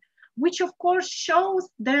 2020, which of course shows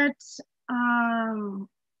that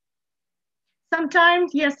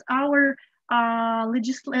sometimes, yes, our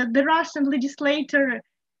the Russian legislator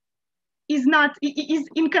is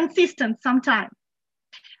inconsistent sometimes.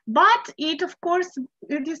 But it, of course,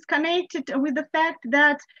 it is connected with the fact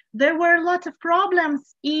that there were a lot of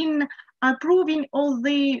problems in approving all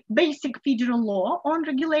the basic federal law on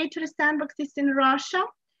regulatory sandboxes in Russia.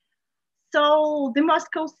 So the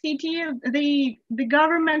Moscow city, the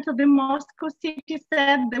government of the Moscow city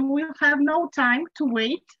said they will have no time to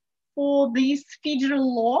wait for this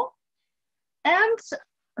federal law. And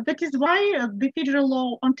that is why the federal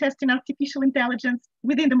law on testing artificial intelligence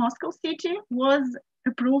within the Moscow city was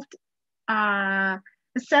approved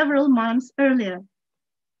several months earlier.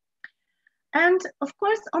 And of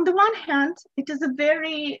course, on the one hand, it is a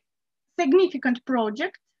very significant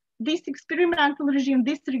project. This experimental regime,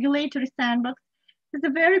 this regulatory sandbox, is a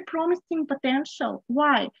very promising potential.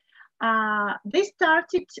 Why? They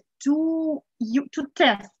started to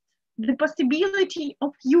test the possibility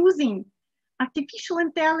of using artificial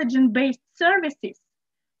intelligence-based services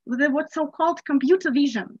with what's so-called computer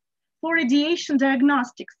vision for radiation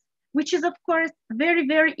diagnostics, which is, of course, very,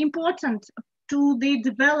 very important to the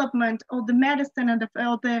development of the medicine and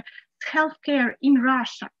of the healthcare in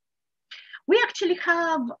Russia. We actually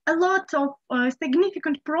have a lot of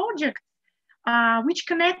significant projects which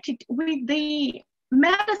connected with the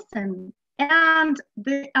medicine and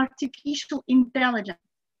the artificial intelligence.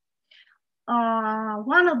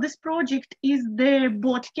 One of this project is the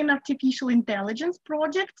Botkin Artificial Intelligence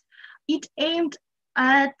Project. It aimed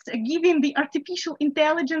at giving the artificial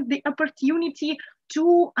intelligence the opportunity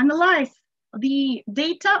to analyze the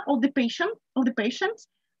data of the patient,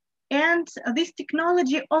 and this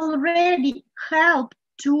technology already helped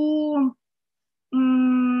to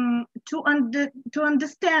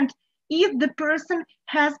understand if the person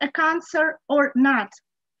has a cancer or not.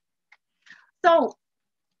 So,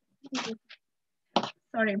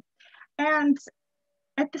 sorry, and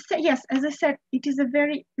at the yes, as I said, it is a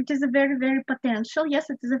very potential. Yes,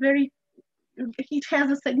 it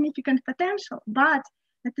has a significant potential, but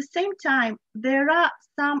at the same time, there are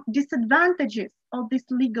some disadvantages of this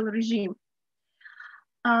legal regime,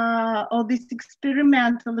 of this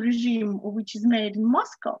experimental regime, which is made in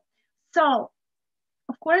Moscow. So,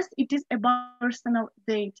 of course, it is about personal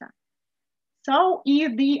data. So,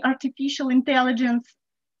 if the artificial intelligence,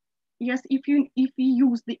 yes, if you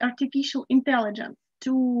use the artificial intelligence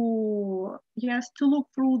to look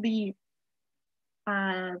through the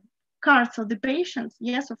cards of the patients,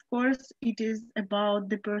 yes, of course, it is about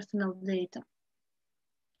the personal data.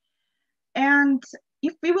 And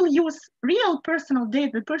if we will use real personal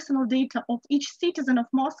data, the personal data of each citizen of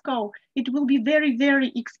Moscow, it will be very,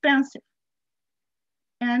 very expensive.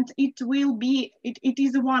 And it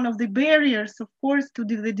is one of the barriers, of course, to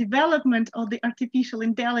the development of the artificial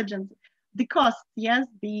intelligence. The cost, yes,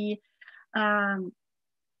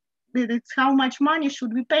 it's how much money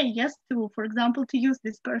should we pay, yes, for example, to use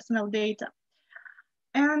this personal data.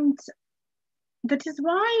 And that is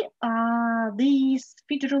why this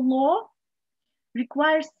federal law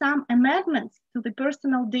requires some amendments to the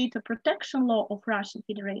personal data protection law of Russian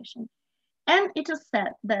Federation. And it is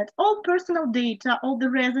said that all personal data of the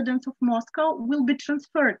residents of Moscow will be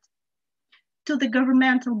transferred to the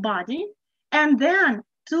governmental body and then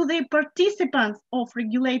to the participants of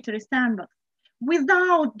regulatory sandbox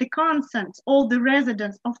without the consent of the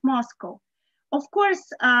residents of Moscow. Of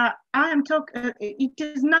course, it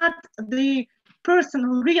is not the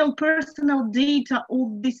real personal data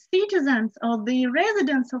of the citizens or the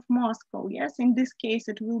residents of Moscow. Yes, in this case,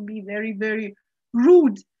 it will be very, very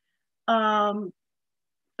rude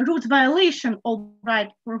violation of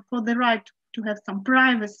right for the right to have some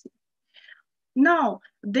privacy. No,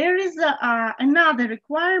 there is another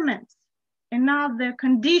requirement, another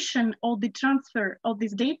condition of the transfer of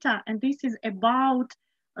this data, and this is about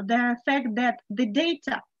the fact that the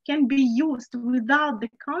data can be used without the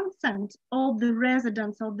consent of the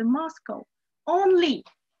residents of the Moscow, only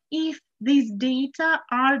if these data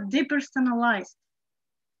are depersonalized.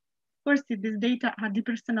 Of course, if these data are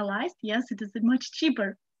depersonalized, yes, it is much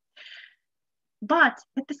cheaper. But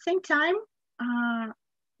at the same time,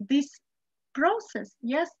 this process,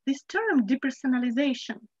 yes, this term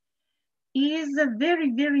depersonalization is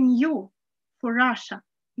very, very new for Russia.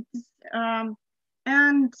 It is,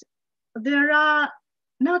 and there are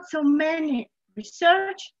not so many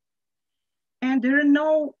research and there are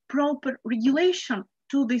no proper regulation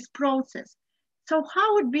to this process. So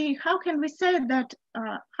how can we say that,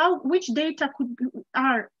 which data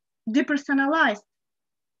are depersonalized?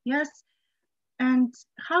 Yes, and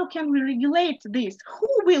how can we regulate this? Who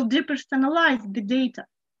will depersonalize the data?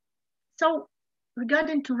 So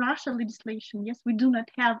regarding to Russia legislation, yes, we do not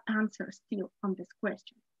have answers still on this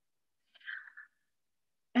question.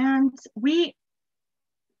 And which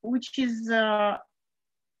is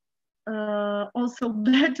also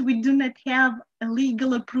that we do not have a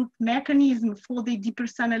legal approved mechanism for the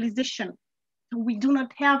depersonalization. We do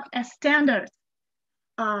not have a standard.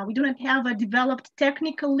 We do not have a developed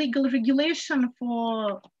technical legal regulation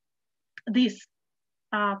for this,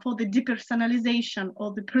 for the depersonalization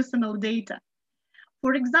of the personal data.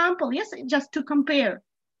 For example, yes, just to compare,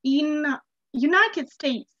 in United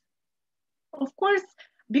States, of course,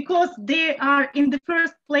 because they are in the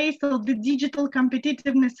first place of the digital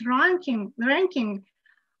competitiveness ranking,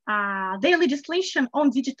 their legislation on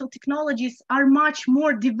digital technologies are much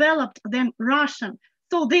more developed than Russian.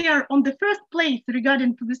 So they are on the first place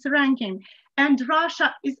regarding to this ranking. And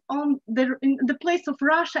Russia is in the place of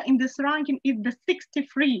Russia in this ranking is the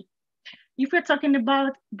 63. If we're talking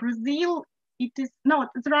about Brazil, it is not,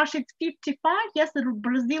 it's Russia, it's 55. Yes,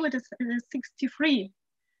 Brazil, it is 63.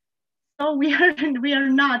 So we are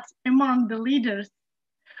not among the leaders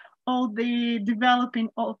of the developing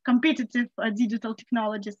of competitive digital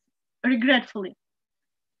technologies, regretfully.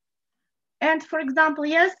 And for example,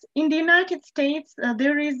 yes, in the United States,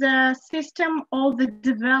 there is a system of the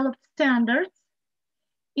developed standards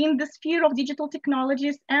in the sphere of digital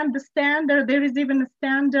technologies, and the standard, there is even a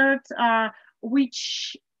standard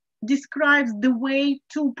which describes the way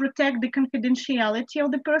to protect the confidentiality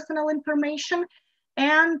of the personal information.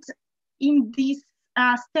 And in this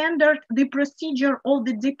standard, the procedure of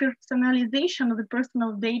the depersonalization of the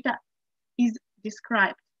personal data is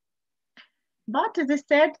described. But as I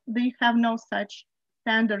said, they have no such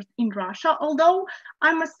standards in Russia, although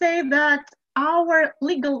I must say that our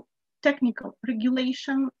legal technical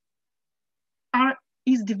regulation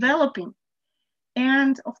is developing.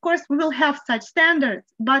 And of course, we will have such standards,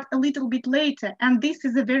 but a little bit later. And this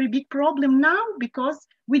is a very big problem now because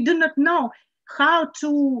we do not know how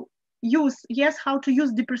to use, how to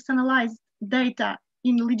use depersonalized data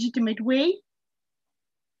in a legitimate way.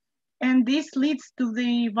 And this leads to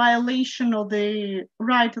the violation of the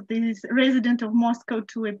right of the resident of Moscow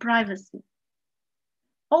to a privacy.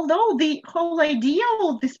 Although the whole idea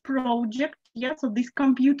of this project, of this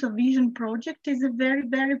computer vision project is a very,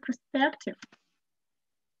 very prospective.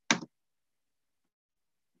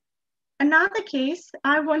 Another case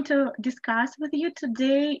I want to discuss with you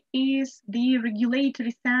today is the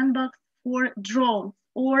regulatory sandbox for drones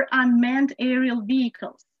or unmanned aerial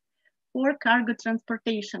vehicles for cargo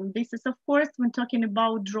transportation. This is, of course, when talking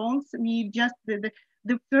about drones, we just, the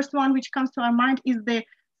first one which comes to our mind is the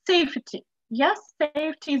safety. Yes,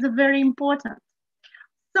 safety is very important.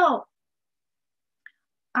 So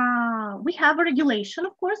we have a regulation,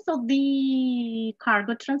 of course, of the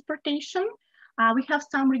cargo transportation. We have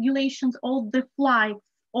some regulations of the flights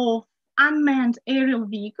of unmanned aerial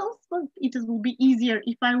vehicles. Well, it will be easier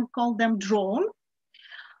if I would call them drone.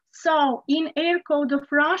 So in Air Code of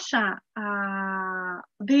Russia,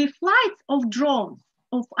 the flights of drones,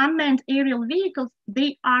 of unmanned aerial vehicles,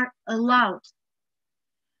 they are allowed.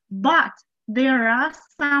 But there are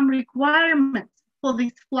some requirements for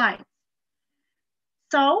these flights.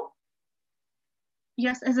 So,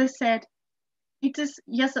 yes, as I said, it is,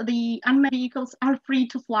 yes, the unmanned vehicles are free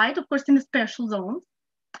to fly, of course, in the special zones.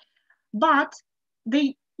 But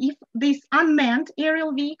if these unmanned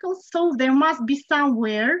aerial vehicles, so there must be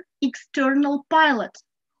somewhere external pilot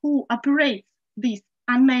who operates this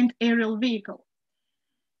unmanned aerial vehicle.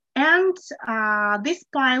 And this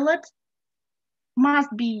pilot must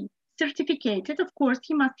be certificated. Of course,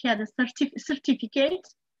 he must have a certificate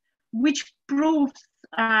which proves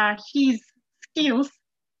his skills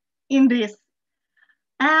in this.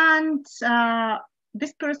 And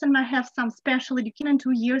this person might have some special education and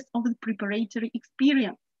 2 years of the preparatory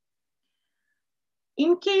experience.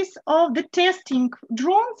 In case of the testing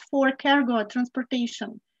drones for cargo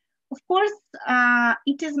transportation, of course,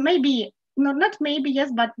 it is maybe, not maybe,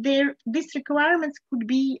 yes, but these requirements could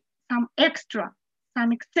be some extra,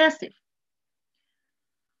 some excessive.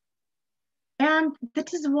 And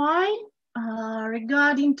that is why,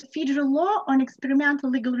 regarding to federal law on experimental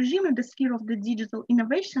legal regime in the sphere of the digital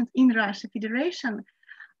innovations in Russia Federation,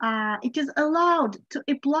 it is allowed to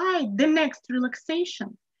apply the next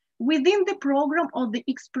relaxation within the program of the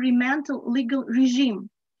experimental legal regime.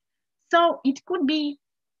 So it could be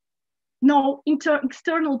no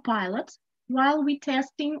external pilot while we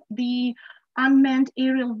testing the unmanned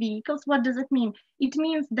aerial vehicles. What does it mean? It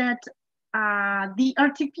means that the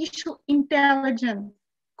artificial intelligence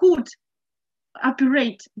could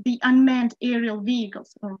operate the unmanned aerial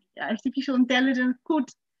vehicles, or artificial intelligence could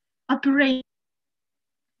operate.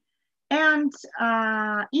 And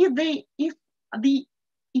if the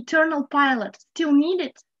eternal pilot still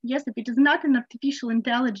needed, yes, if it is not an artificial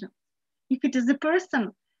intelligence, if it is a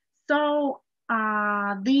person, so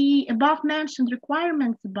the above mentioned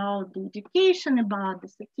requirements about the education, about the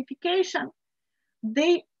certification,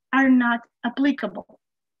 they are not applicable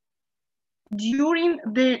during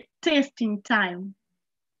the testing time.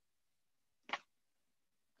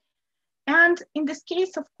 And in this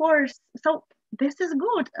case, of course, so this is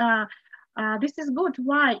good. This is good.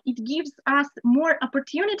 Why? It gives us more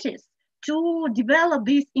opportunities to develop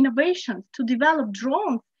these innovations, to develop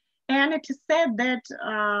drones. And it is said that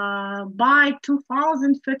by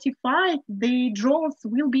 2035, the drones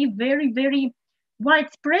will be very, very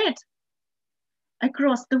widespread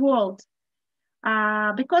across the world.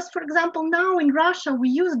 Because, for example, now in Russia, we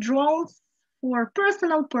use drones for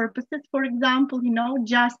personal purposes. For example, you know,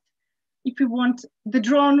 just if we want the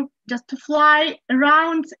drone just to fly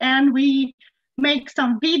around and we make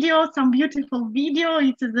some video, some beautiful video.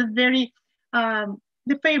 It is a very,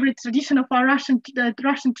 the favorite tradition of our Russian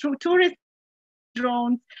tourists,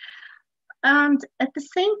 drones. And at the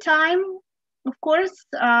same time, of course,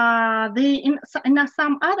 in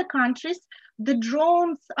some other countries, the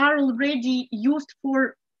drones are already used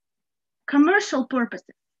for commercial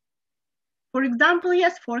purposes. For example,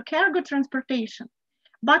 yes, for cargo transportation.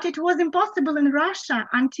 But it was impossible in Russia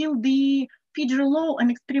until the federal law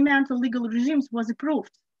and experimental legal regimes was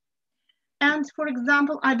approved. And for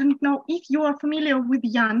example, I don't know if you are familiar with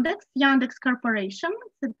Yandex Corporation.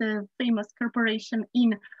 It's a famous corporation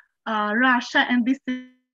in Russia, and this is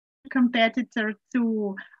a competitor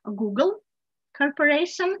to Google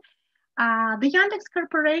Corporation. The Yandex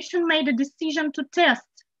Corporation made a decision to test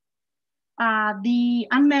the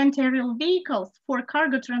unmanned aerial vehicles for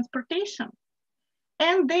cargo transportation.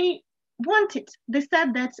 And they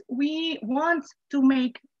said that we want to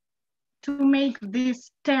make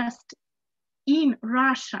this test in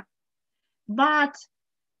Russia. But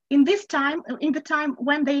in the time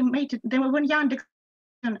when they made it, when Yandex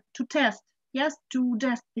to test, yes, to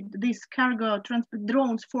test these cargo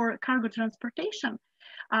drones for cargo transportation,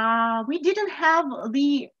 we didn't have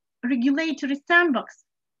the regulatory sandbox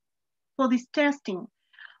for this testing.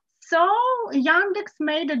 So Yandex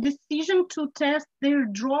made a decision to test their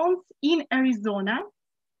drones in Arizona.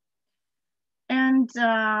 And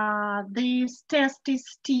this test is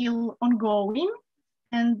still ongoing.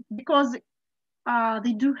 And because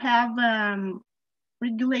they do have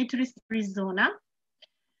regulatory Arizona.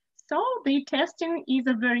 So the testing is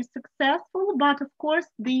a very successful, but of course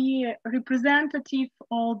the representative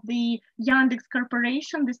of the Yandex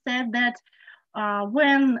Corporation, they said that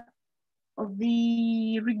when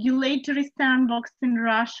the regulatory sandbox in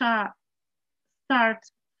Russia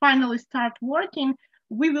finally start working,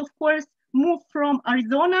 we will of course move from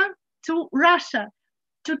Arizona to Russia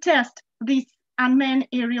to test these unmanned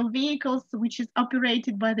aerial vehicles, which is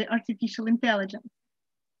operated by the artificial intelligence.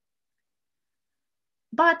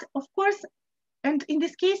 But of course, and in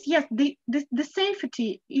this case, yes, the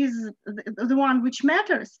safety is the one which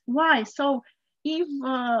matters. Why? So if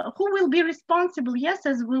who will be responsible? Yes,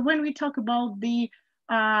 when we talk about the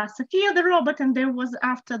Sophia the robot, and there was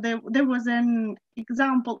an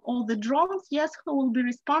example of the drones. Yes, who will be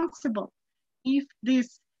responsible if the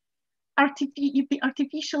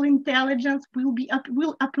artificial intelligence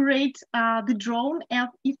will operate the drone,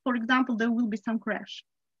 if, for example, there will be some crash.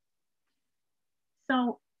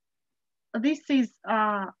 So this is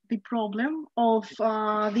the problem of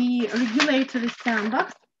the regulatory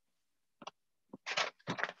sandbox.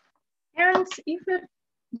 And if it,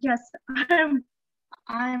 yes,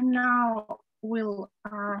 I'm now will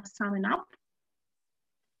sum it up.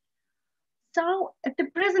 So at the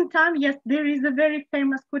present time, yes, there is a very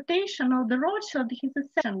famous quotation of the Rothschild. He's a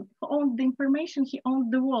section who owns the information, he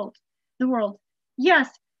owns the world. Yes,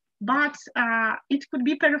 but it could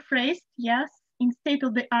be paraphrased, yes, in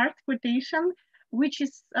state-of-the-art quotation, which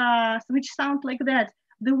sounds like that.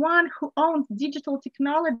 The one who owns digital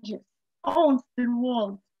technologies owns the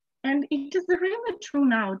world. And it is really true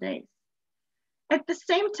nowadays. At the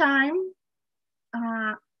same time,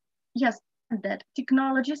 yes, that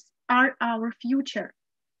technologies are our future.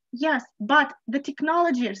 Yes, but the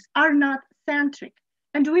technologies are not centric.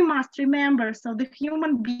 And we must remember, so the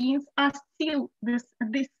human beings are still,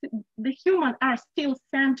 the human are still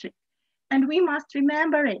centric. And we must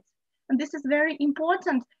remember it. And this is very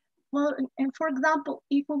important. Well, and for example,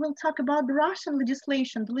 if we will talk about the Russian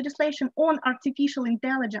legislation, the legislation on artificial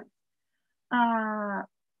intelligence,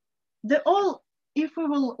 if we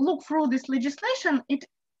will look through this legislation, it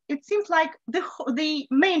seems like the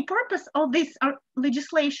main purpose of this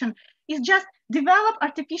legislation is just develop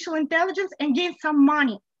artificial intelligence and gain some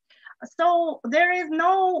money. So there is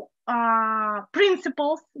no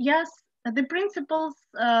principles, yes, the principles,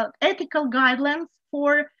 ethical guidelines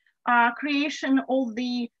for creation of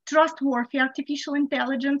the trustworthy artificial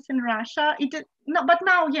intelligence in Russia. But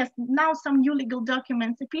now, yes, now some new legal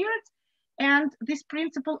documents appeared, and these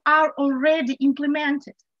principles are already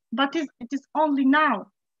implemented, but it is only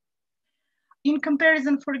now. In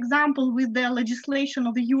comparison, for example, with the legislation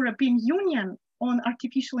of the European Union on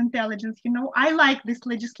artificial intelligence, you know, I like this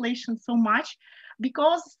legislation so much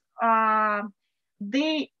because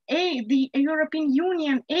the European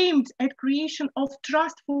Union aimed at creation of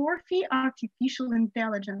trustworthy artificial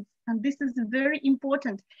intelligence. And this is very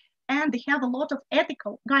important. And they have a lot of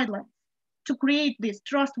ethical guidelines to create this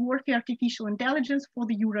trustworthy artificial intelligence for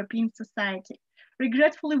the European society.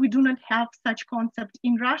 Regretfully, we do not have such concept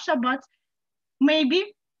in Russia, but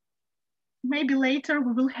maybe later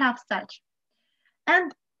we will have such.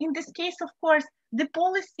 And in this case, of course, the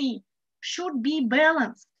policy should be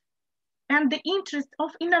balanced, and the interest of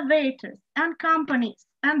innovators and companies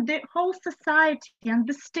and the whole society and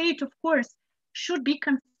the state, of course, should be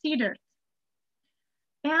considered.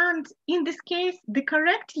 And in this case, the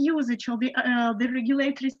correct usage of the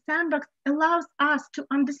regulatory sandbox allows us to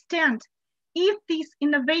understand if this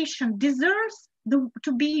innovation deserves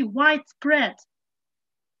to be widespread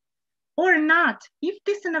or not, if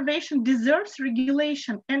this innovation deserves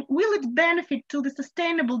regulation, and will it benefit to the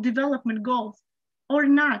sustainable development goals or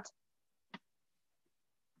not.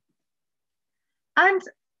 And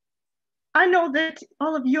I know that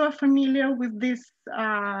all of you are familiar with this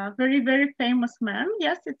very, very famous man.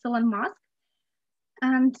 Yes, it's Elon Musk.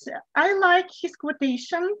 And I like his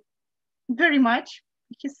quotation very much.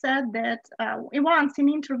 He said that, once in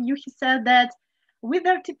an interview, he said that with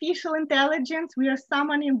artificial intelligence, we are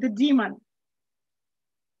summoning the demon.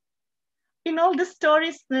 In all the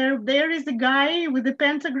stories, there is a guy with a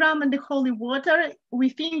pentagram and the holy water. We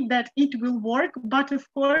think that it will work, but of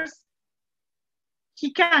course,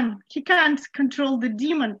 he can't control the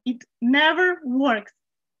demon. It never works.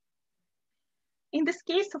 In this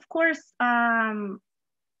case, of course,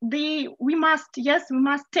 we must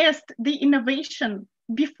test the innovation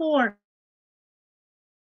before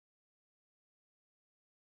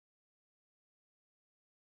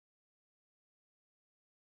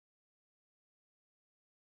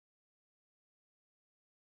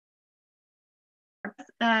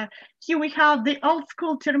here we have the old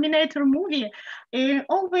school Terminator movie.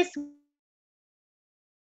 Always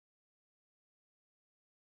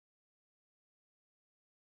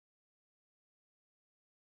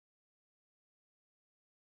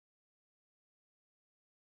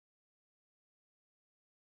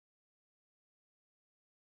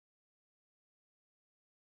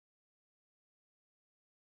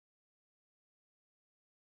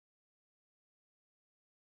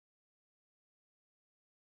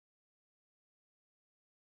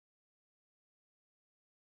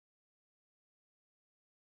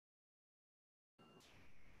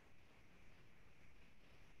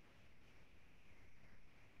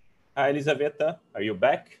Elizaveta, are you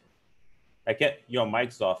back? I can't, your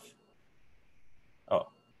mic's off. Oh,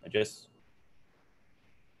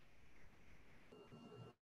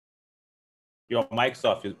 your mic's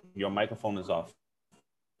off, your microphone is off.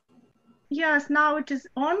 Yes, now it is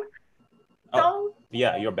on. Oh,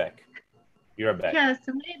 yeah, you're back. You're back. Yes,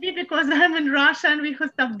 maybe because I'm in Russia and we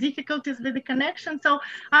have some difficulties with the connection. So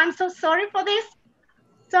I'm so sorry for this.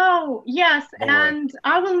 So yes, and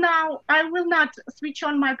I will not switch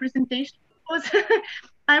on my presentation because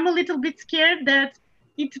I'm a little bit scared that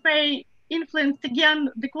it may influence again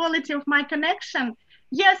the quality of my connection.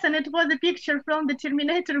 Yes, and it was a picture from the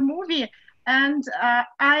Terminator movie. And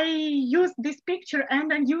I used this picture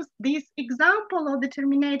and I used this example of the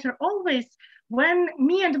Terminator always when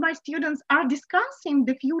me and my students are discussing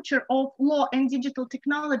the future of law and digital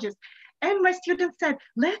technologies. And my students said,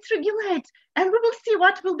 let's regulate and we will see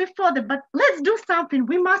what will be further, but let's do something.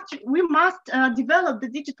 We must develop the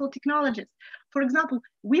digital technologies. For example,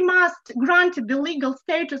 we must grant the legal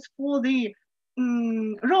status for the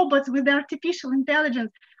robots with the artificial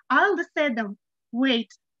intelligence. I'll say them,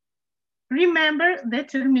 wait, remember the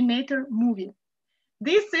Terminator movie.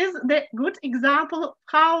 This is the good example of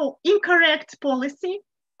how incorrect policy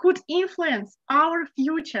could influence our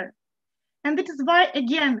future. And that is why,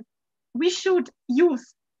 again, we should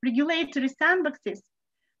use regulatory sandboxes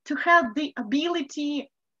to have the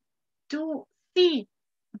ability to see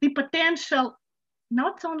the potential,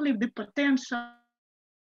 not only the potential,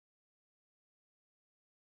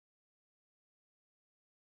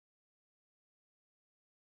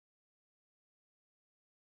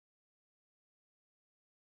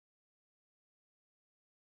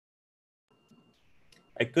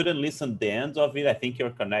 I couldn't listen to the end of it. I think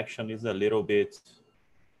your connection is a little bit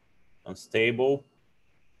unstable.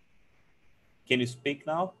 Can you speak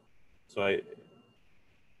now? So I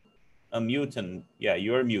unmute, and yeah,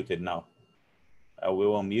 you're muted now. I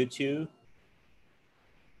will unmute you.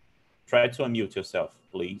 Try to unmute yourself,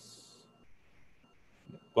 please.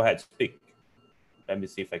 Go ahead, speak. Let me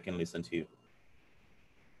see if I can listen to you.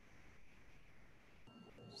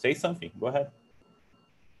 Say something, go ahead.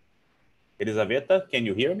 Elizaveta, can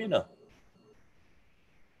you hear me now?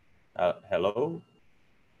 Hello?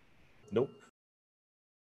 Nope.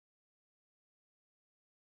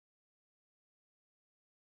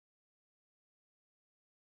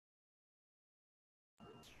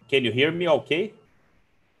 Can you hear me okay?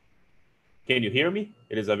 Can you hear me,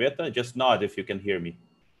 Elizaveta? Just nod if you can hear me.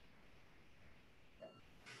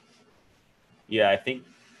 Yeah, I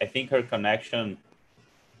think her connection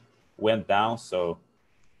went down, so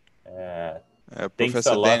thanks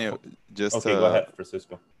Professor a lot. Daniel, just okay, go ahead,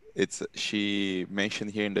 Francisco. She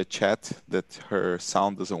mentioned here in the chat that her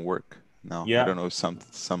sound doesn't work now. Yeah. I don't know if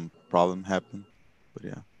some problem happened, but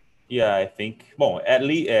yeah. Yeah, I think, well, at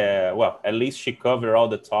least she covered all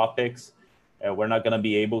the topics. We're not going to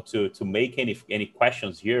be able to make any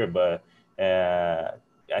questions here, but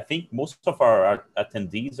I think most of our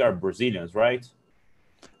attendees are Brazilians, right?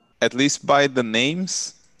 At least by the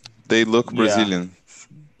names, they look Brazilian.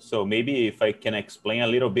 So maybe if I can explain a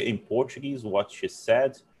little bit in Portuguese what she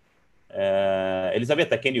said.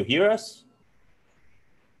 Elizaveta, can you hear us?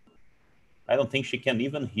 I don't think she can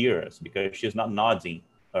even hear us because she's not nodding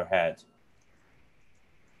her head.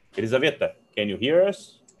 Elizaveta, can you hear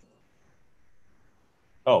us?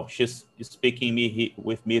 Oh, she's speaking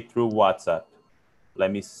with me through WhatsApp.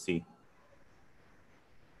 Let me see.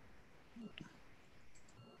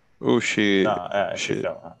 Oh, she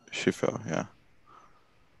fell, yeah.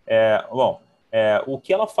 Bom, o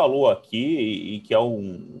que ela falou aqui, e que é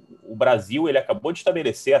o Brasil, ele acabou de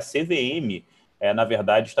estabelecer, a CVM, na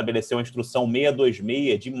verdade, estabeleceu a instrução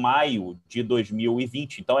 626 de maio de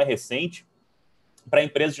 2020, então é recente, para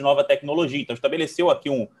empresas de nova tecnologia. Então, estabeleceu aqui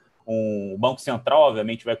o Banco Central,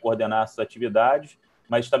 obviamente, vai coordenar essas atividades,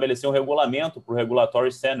 mas estabeleceu um regulamento para o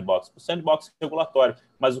Regulatory Sandbox, para o Sandbox regulatório.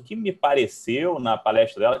 Mas o que me pareceu na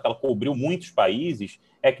palestra dela, que ela cobriu muitos países,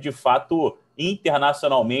 é que, de fato,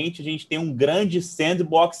 internacionalmente, a gente tem um grande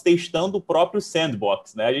sandbox testando o próprio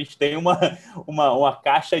sandbox, né? A gente tem uma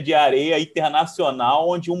caixa de areia internacional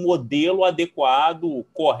onde um modelo adequado,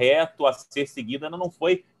 correto a ser seguido ainda não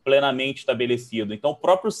foi plenamente estabelecido. Então, o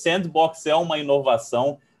próprio sandbox é uma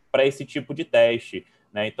inovação para esse tipo de teste,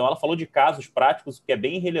 né? Então, ela falou de casos práticos que é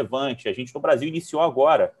bem relevante. A gente, no Brasil, iniciou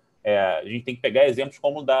agora. A gente tem que pegar exemplos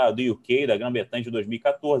como do UK, da Grã-Bretanha de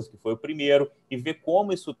 2014, que foi o primeiro, e ver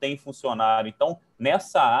como isso tem funcionado. Então,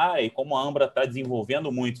 nessa área, e como a Ambra está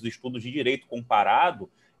desenvolvendo muitos estudos de direito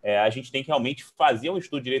comparado, a gente tem que realmente fazer um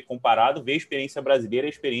estudo de direito comparado, ver a experiência brasileira, a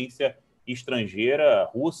experiência estrangeira,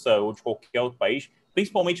 russa ou de qualquer outro país,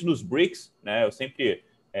 principalmente nos BRICS, né?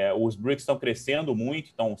 Os BRICS estão crescendo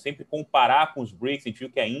muito, então sempre comparar com os BRICS. A gente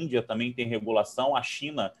viu que a Índia também tem regulação, a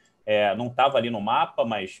China não estava ali no mapa,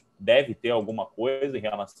 mas deve ter alguma coisa em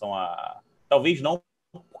relação a... Talvez não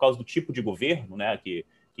por causa do tipo de governo, né, que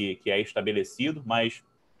é estabelecido, mas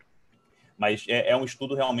é um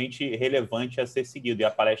estudo realmente relevante a ser seguido. E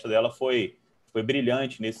a palestra dela foi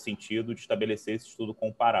brilhante nesse sentido de estabelecer esse estudo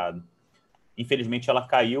comparado. Infelizmente, ela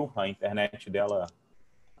caiu, a internet dela...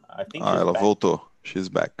 ela voltou. She's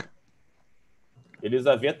back.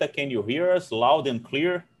 Elizaveta, can you hear us loud and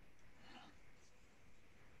clear?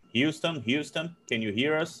 Houston, can you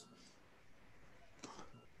hear us?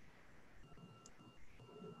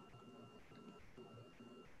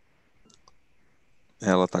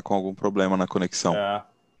 Ela está com algum problema na conexão.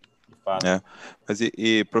 De fato. Mas,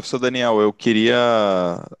 professor Daniel, eu queria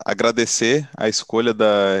agradecer a escolha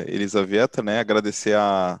da Elizaveta, né? Agradecer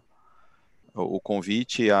o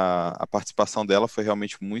convite, a participação dela. Foi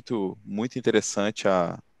realmente muito, muito interessante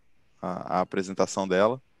a apresentação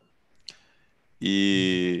dela.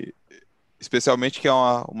 E especialmente que é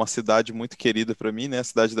uma cidade muito querida para mim, né? A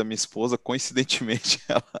cidade da minha esposa, coincidentemente.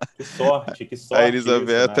 Que sorte. A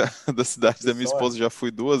Elizaveta, isso, né? da cidade da minha esposa, já fui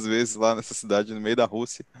 2 vezes lá nessa cidade, no meio da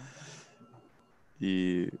Rússia.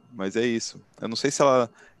 Mas é isso. Eu não sei se ela...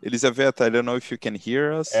 Elizaveta, I don't know if you can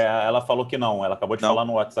hear us. Ela falou que não. Ela acabou de falar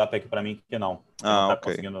no WhatsApp aqui para mim que não. Que não tá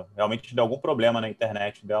conseguindo. Realmente deu algum problema na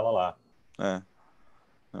internet dela lá.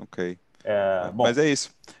 Ok. Bom, mas é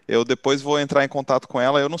isso. Eu depois vou entrar em contato com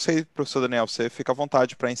ela. Eu não sei, professor Daniel, você fica à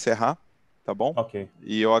vontade para encerrar, tá bom? Ok.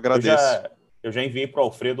 E eu agradeço. Eu já enviei para o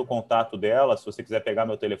Alfredo o contato dela. Se você quiser pegar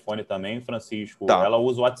meu telefone também, Francisco, Tá. Ela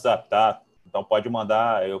usa o WhatsApp, tá? Então pode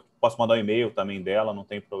mandar, eu posso mandar um e-mail também dela, não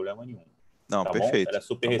tem problema nenhum. Não, Tá perfeito. bom? Ela é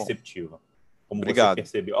super receptiva. Como Obrigado. você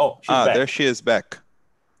percebeu. Oh, she's back. There she is back.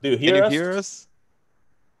 Do you Can hear you us? hear us?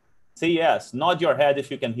 Say yes. Nod your head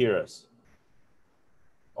if you can hear us.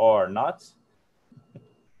 Or not.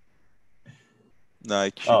 No,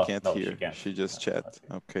 she can't no, hear. She can't. She just chat.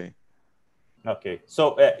 Okay. Okay.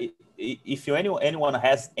 So if anyone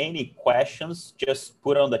has any questions, just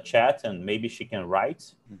put on the chat and maybe she can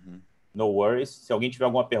write. No worries. Se alguém tiver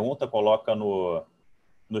alguma pergunta, coloca no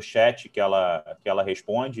chat que ela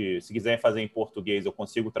responde. Se quiser fazer em português, eu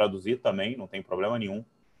consigo traduzir também, não tem problema nenhum.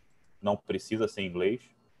 Não precisa ser em inglês.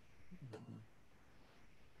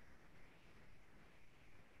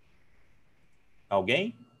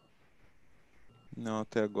 Alguém? Não,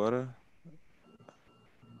 até agora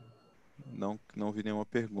não vi nenhuma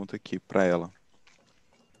pergunta aqui para ela.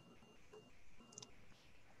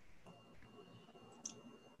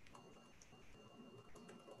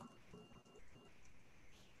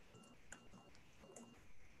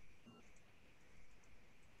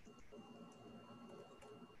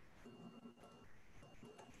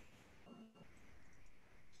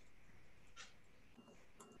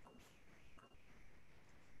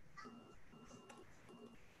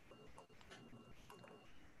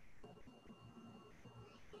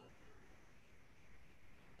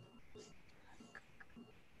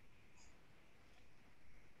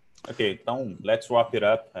 Ok, então, let's wrap it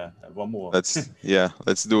up. Vamos...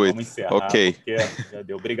 Let's do it. Vamos encerrar, ok. Porque já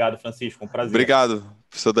deu. Obrigado, Francisco, um prazer. Obrigado,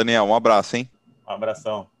 professor Daniel. Um abraço, hein? Um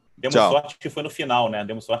abração. Demos Tchau. sorte que foi no final, né?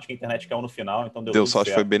 Demos sorte que a internet caiu no final, então deu Deu tudo sorte,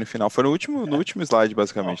 certo. foi bem no final. Foi no último slide,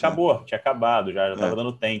 basicamente. Não, acabou, tinha acabado, já estava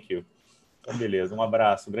dando thank you. Então, beleza, um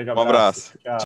abraço, um grande abraço. Um abraço. Tchau.